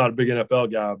 and I'm not a big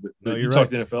NFL guy, but you talk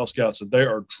to the NFL scouts, and they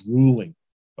are drooling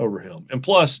over him. And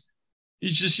plus,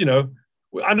 he's just,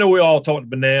 I know we all talk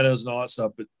bananas and all that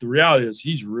stuff, but the reality is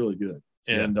he's really good.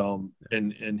 And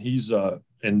and he's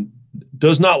and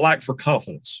does not lack for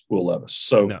confidence, Will Levis.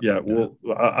 So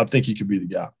I think he could be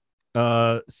the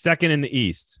guy. Second in the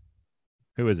East,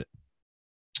 who is it?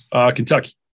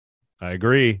 Kentucky. I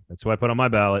agree. That's who I put on my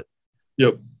ballot.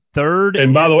 Yep. Third.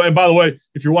 And by the way,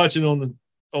 if you're watching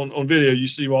on video, you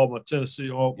see all my Tennessee,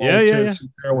 Tennessee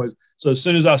fairways. So as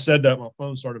soon as I said that, my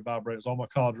phone started vibrating. It's all my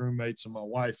college roommates and my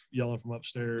wife yelling from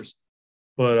upstairs.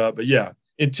 But yeah,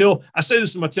 until I say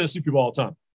this to my Tennessee people all the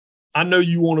time, I know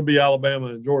you want to be Alabama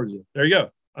and Georgia. There you go.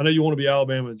 I know you want to be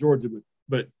Alabama and Georgia,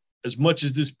 but as much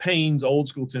as this pains old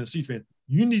school Tennessee fan,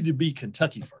 you need to be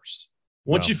Kentucky first.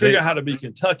 Once you figure out how to be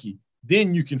Kentucky,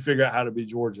 then you can figure out how to be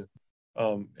Georgia.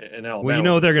 And Alabama.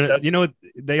 Well, they're gonna.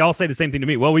 They all say the same thing to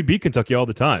me. Well, we beat Kentucky all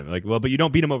the time. Like, well, but you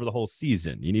don't beat them over the whole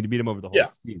season. You need to beat them over the whole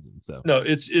season. So no,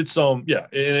 it's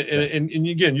and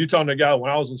again, you're talking to a guy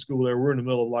when I was in school. There, we're in the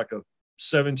middle of like a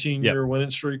 17-year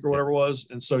winning streak or whatever it was,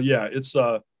 and so it's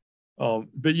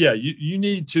but yeah, you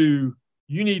need to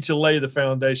lay the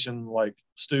foundation like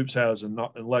Stoops has in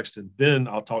Lexington. Then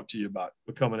I'll talk to you about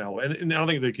becoming Alabama, and I don't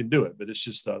think they can do it, but it's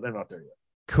just they're not there yet.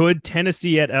 Could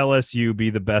Tennessee at LSU be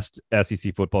the best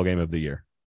SEC football game of the year?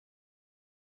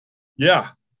 Yeah.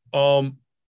 I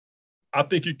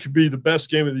think it could be the best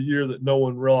game of the year that no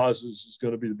one realizes is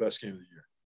going to be the best game of the year.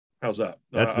 How's that?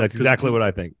 That's exactly what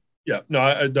I think. Yeah.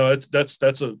 No, that's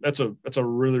a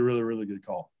really, really, really good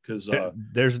call. Because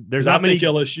there's not many. I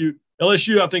think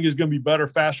LSU I think is going to be better,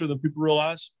 faster than people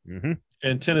realize. Mm-hmm.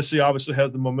 And Tennessee obviously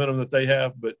has the momentum that they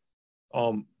have, but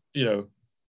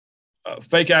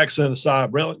fake accent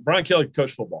aside, Brian Kelly can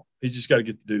coach football. He just got to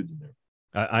get the dudes in there.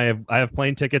 I have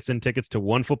plane tickets and tickets to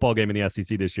one football game in the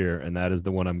SEC this year, and that is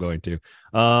the one I'm going to.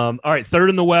 All right, third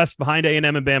in the West behind A&M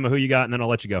and Bama. Who you got? And then I'll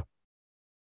let you go.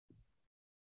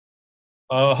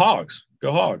 Hogs.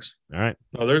 Go Hogs. All right.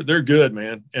 No, they're good,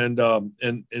 man. And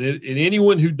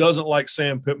anyone who doesn't like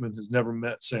Sam Pittman has never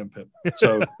met Sam Pittman.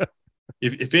 So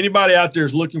if anybody out there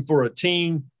is looking for a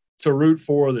team to root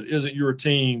for that isn't your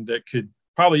team, that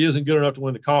probably isn't good enough to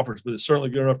win the conference, but it's certainly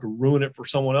good enough to ruin it for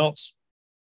someone else,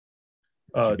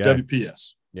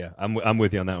 WPS. Yeah, I'm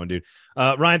with you on that one, dude.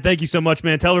 Ryan, thank you so much,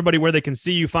 man. Tell everybody where they can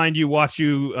see you, find you, watch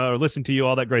you, listen to you,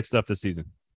 all that great stuff this season.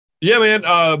 Yeah, man.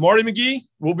 Marty McGee,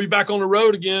 we'll be back on the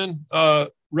road again.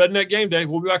 Redneck Game Day.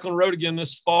 We'll be back on the road again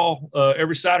this fall,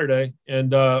 every Saturday.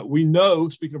 And we know,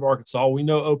 speaking of Arkansas, we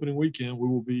know opening weekend we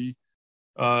will be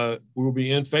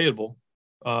in Fayetteville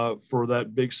for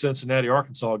that big Cincinnati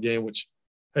Arkansas game. Which,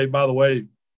 hey, by the way,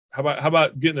 how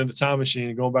about getting in the time machine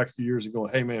and going back a few years and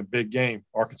going, hey man, big game,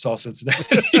 Arkansas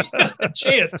Cincinnati,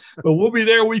 chance. But we'll be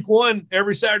there week 1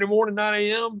 every Saturday morning, 9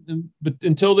 a.m. But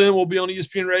until then, we'll be on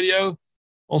ESPN Radio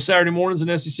on Saturday mornings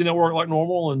and SEC Network like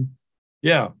normal. And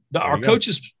yeah, our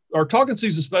coaches, our Talking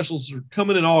Season specials are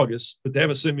coming in August, but they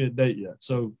haven't sent me a date yet.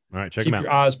 So all right, keep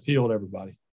your eyes peeled,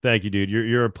 everybody. Thank you, dude.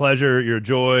 You're a pleasure. You're a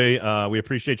joy. We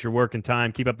appreciate your work and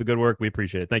time. Keep up the good work. We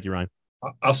appreciate it. Thank you, Ryan.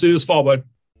 I'll see you this fall, bud.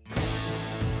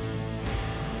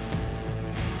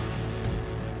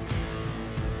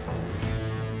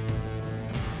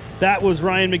 That was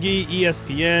Ryan McGee,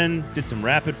 ESPN. Did some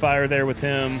rapid fire there with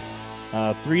him.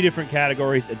 3 different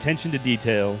categories: attention to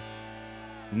detail,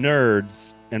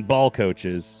 nerds, and ball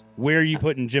coaches. Where are you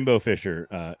putting Jimbo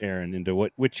Fisher, Aaron? Into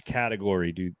which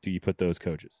category do you put those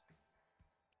coaches?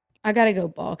 I got to go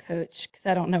ball coach because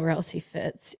I don't know where else he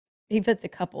fits. He fits a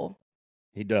couple.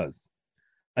 He does.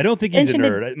 I don't think he's a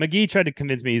nerd. McGee tried to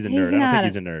convince me he's a nerd. I don't think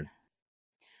he's a nerd.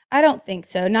 I don't think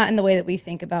so. Not in the way that we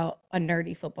think about a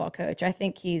nerdy football coach. I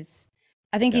think he's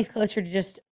closer to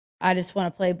just, I just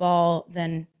want to play ball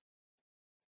than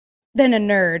a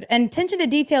nerd. And attention to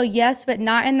detail, yes, but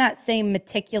not in that same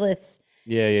meticulous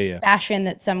fashion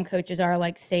that some coaches are,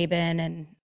 like Saban and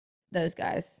those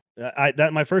guys.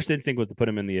 My first instinct was to put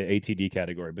him in the ATD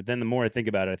category, but then the more I think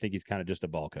about it, I think he's kind of just a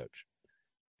ball coach.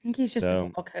 I think he's just a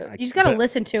ball coach. You just got to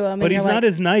listen to him. But he's not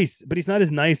as nice. But he's not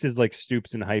as nice as like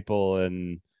Stoops and Heupel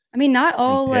and. I mean, not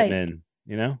all Pittman,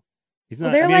 you know. He's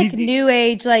not. Well, they're new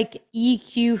age, like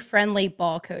EQ friendly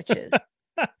ball coaches.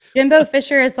 Jimbo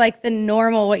Fisher is like the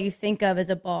normal, what you think of as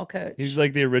a ball coach. He's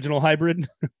like the original hybrid.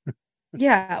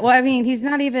 Yeah. Well, I mean, he's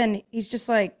not even. He's just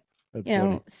like, that's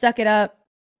funny. Suck it up.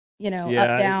 Up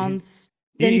downs.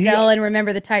 Denzel and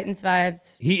Remember the Titans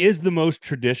vibes. He is the most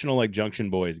traditional like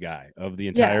Junction Boys guy of the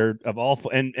entire of all,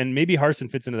 and maybe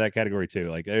Harsin fits into that category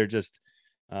too. Like they're just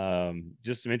some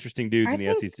interesting dudes in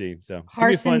the SEC. So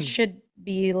Harsin should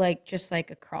be like just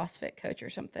like a CrossFit coach or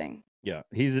something. Yeah,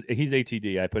 he's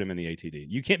ATD. I put him in the ATD.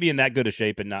 You can't be in that good a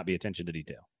shape and not be attention to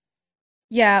detail.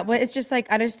 Yeah, but it's just like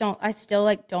I still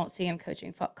like don't see him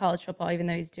coaching college football, even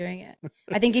though he's doing it.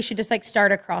 I think he should just like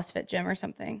start a CrossFit gym or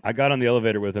something. I got on the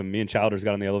elevator with him. Me and Childers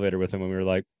got on the elevator with him, and we were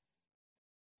like,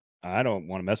 "I don't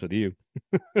want to mess with you."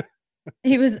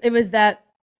 It was that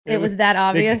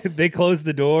obvious. They closed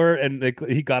the door, and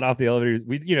he got off the elevator.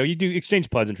 You do exchange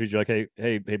pleasantries. You're like,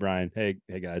 "Hey, Brian. Hey,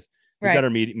 guys. We got our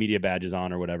media badges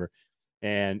on or whatever."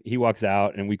 And he walks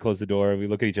out, and we close the door. And we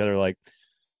look at each other like.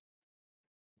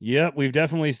 Yep, we've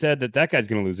definitely said that guy's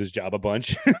going to lose his job a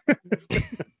bunch.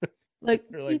 Like,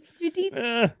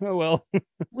 oh well.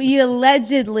 We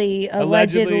allegedly, and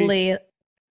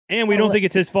we don't think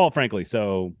it's his fault, frankly.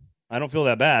 So I don't feel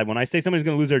that bad when I say somebody's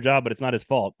going to lose their job, but it's not his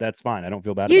fault. That's fine. I don't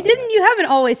feel bad. You haven't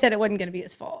always said it wasn't going to be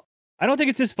his fault. I don't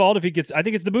think it's his fault if he gets. I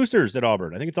think it's the boosters at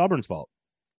Auburn. I think it's Auburn's fault.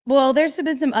 Well, there's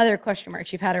been some other question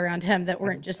marks you've had around him that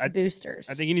weren't just boosters.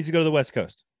 I think he needs to go to the West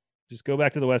Coast. Just go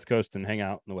back to the West Coast and hang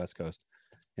out in the West Coast.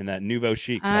 In that nouveau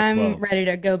chic. I'm ready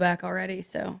to go back already.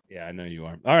 So yeah, I know you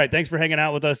are. All right. Thanks for hanging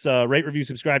out with us. Rate, review,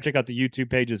 subscribe. Check out the YouTube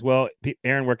page as well.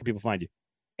 Aaron, where can people find you?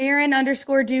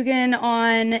 Aaron_Dugan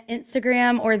on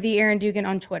Instagram or the Aaron Dugan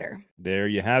on Twitter. There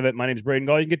you have it. My name is Braden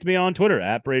Gall. You can get to me on Twitter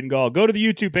at Braden Gall. Go to the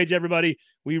YouTube page, everybody.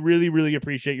 We really, really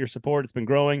appreciate your support. It's been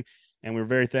growing, and we're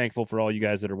very thankful for all you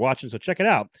guys that are watching. So check it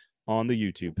out on the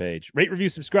YouTube page. Rate, review,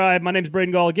 subscribe. My name is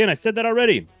Braden Gall. Again, I said that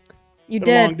already. You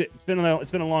did. It's been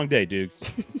a long day, Dukes.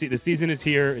 See, the season is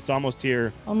here. It's almost here.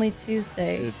 It's only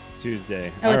Tuesday. It's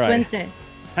Tuesday. Oh, it's Wednesday.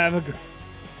 Have a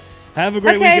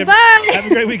great week. Bye. Have a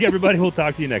great week, everybody. We'll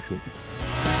talk to you next week.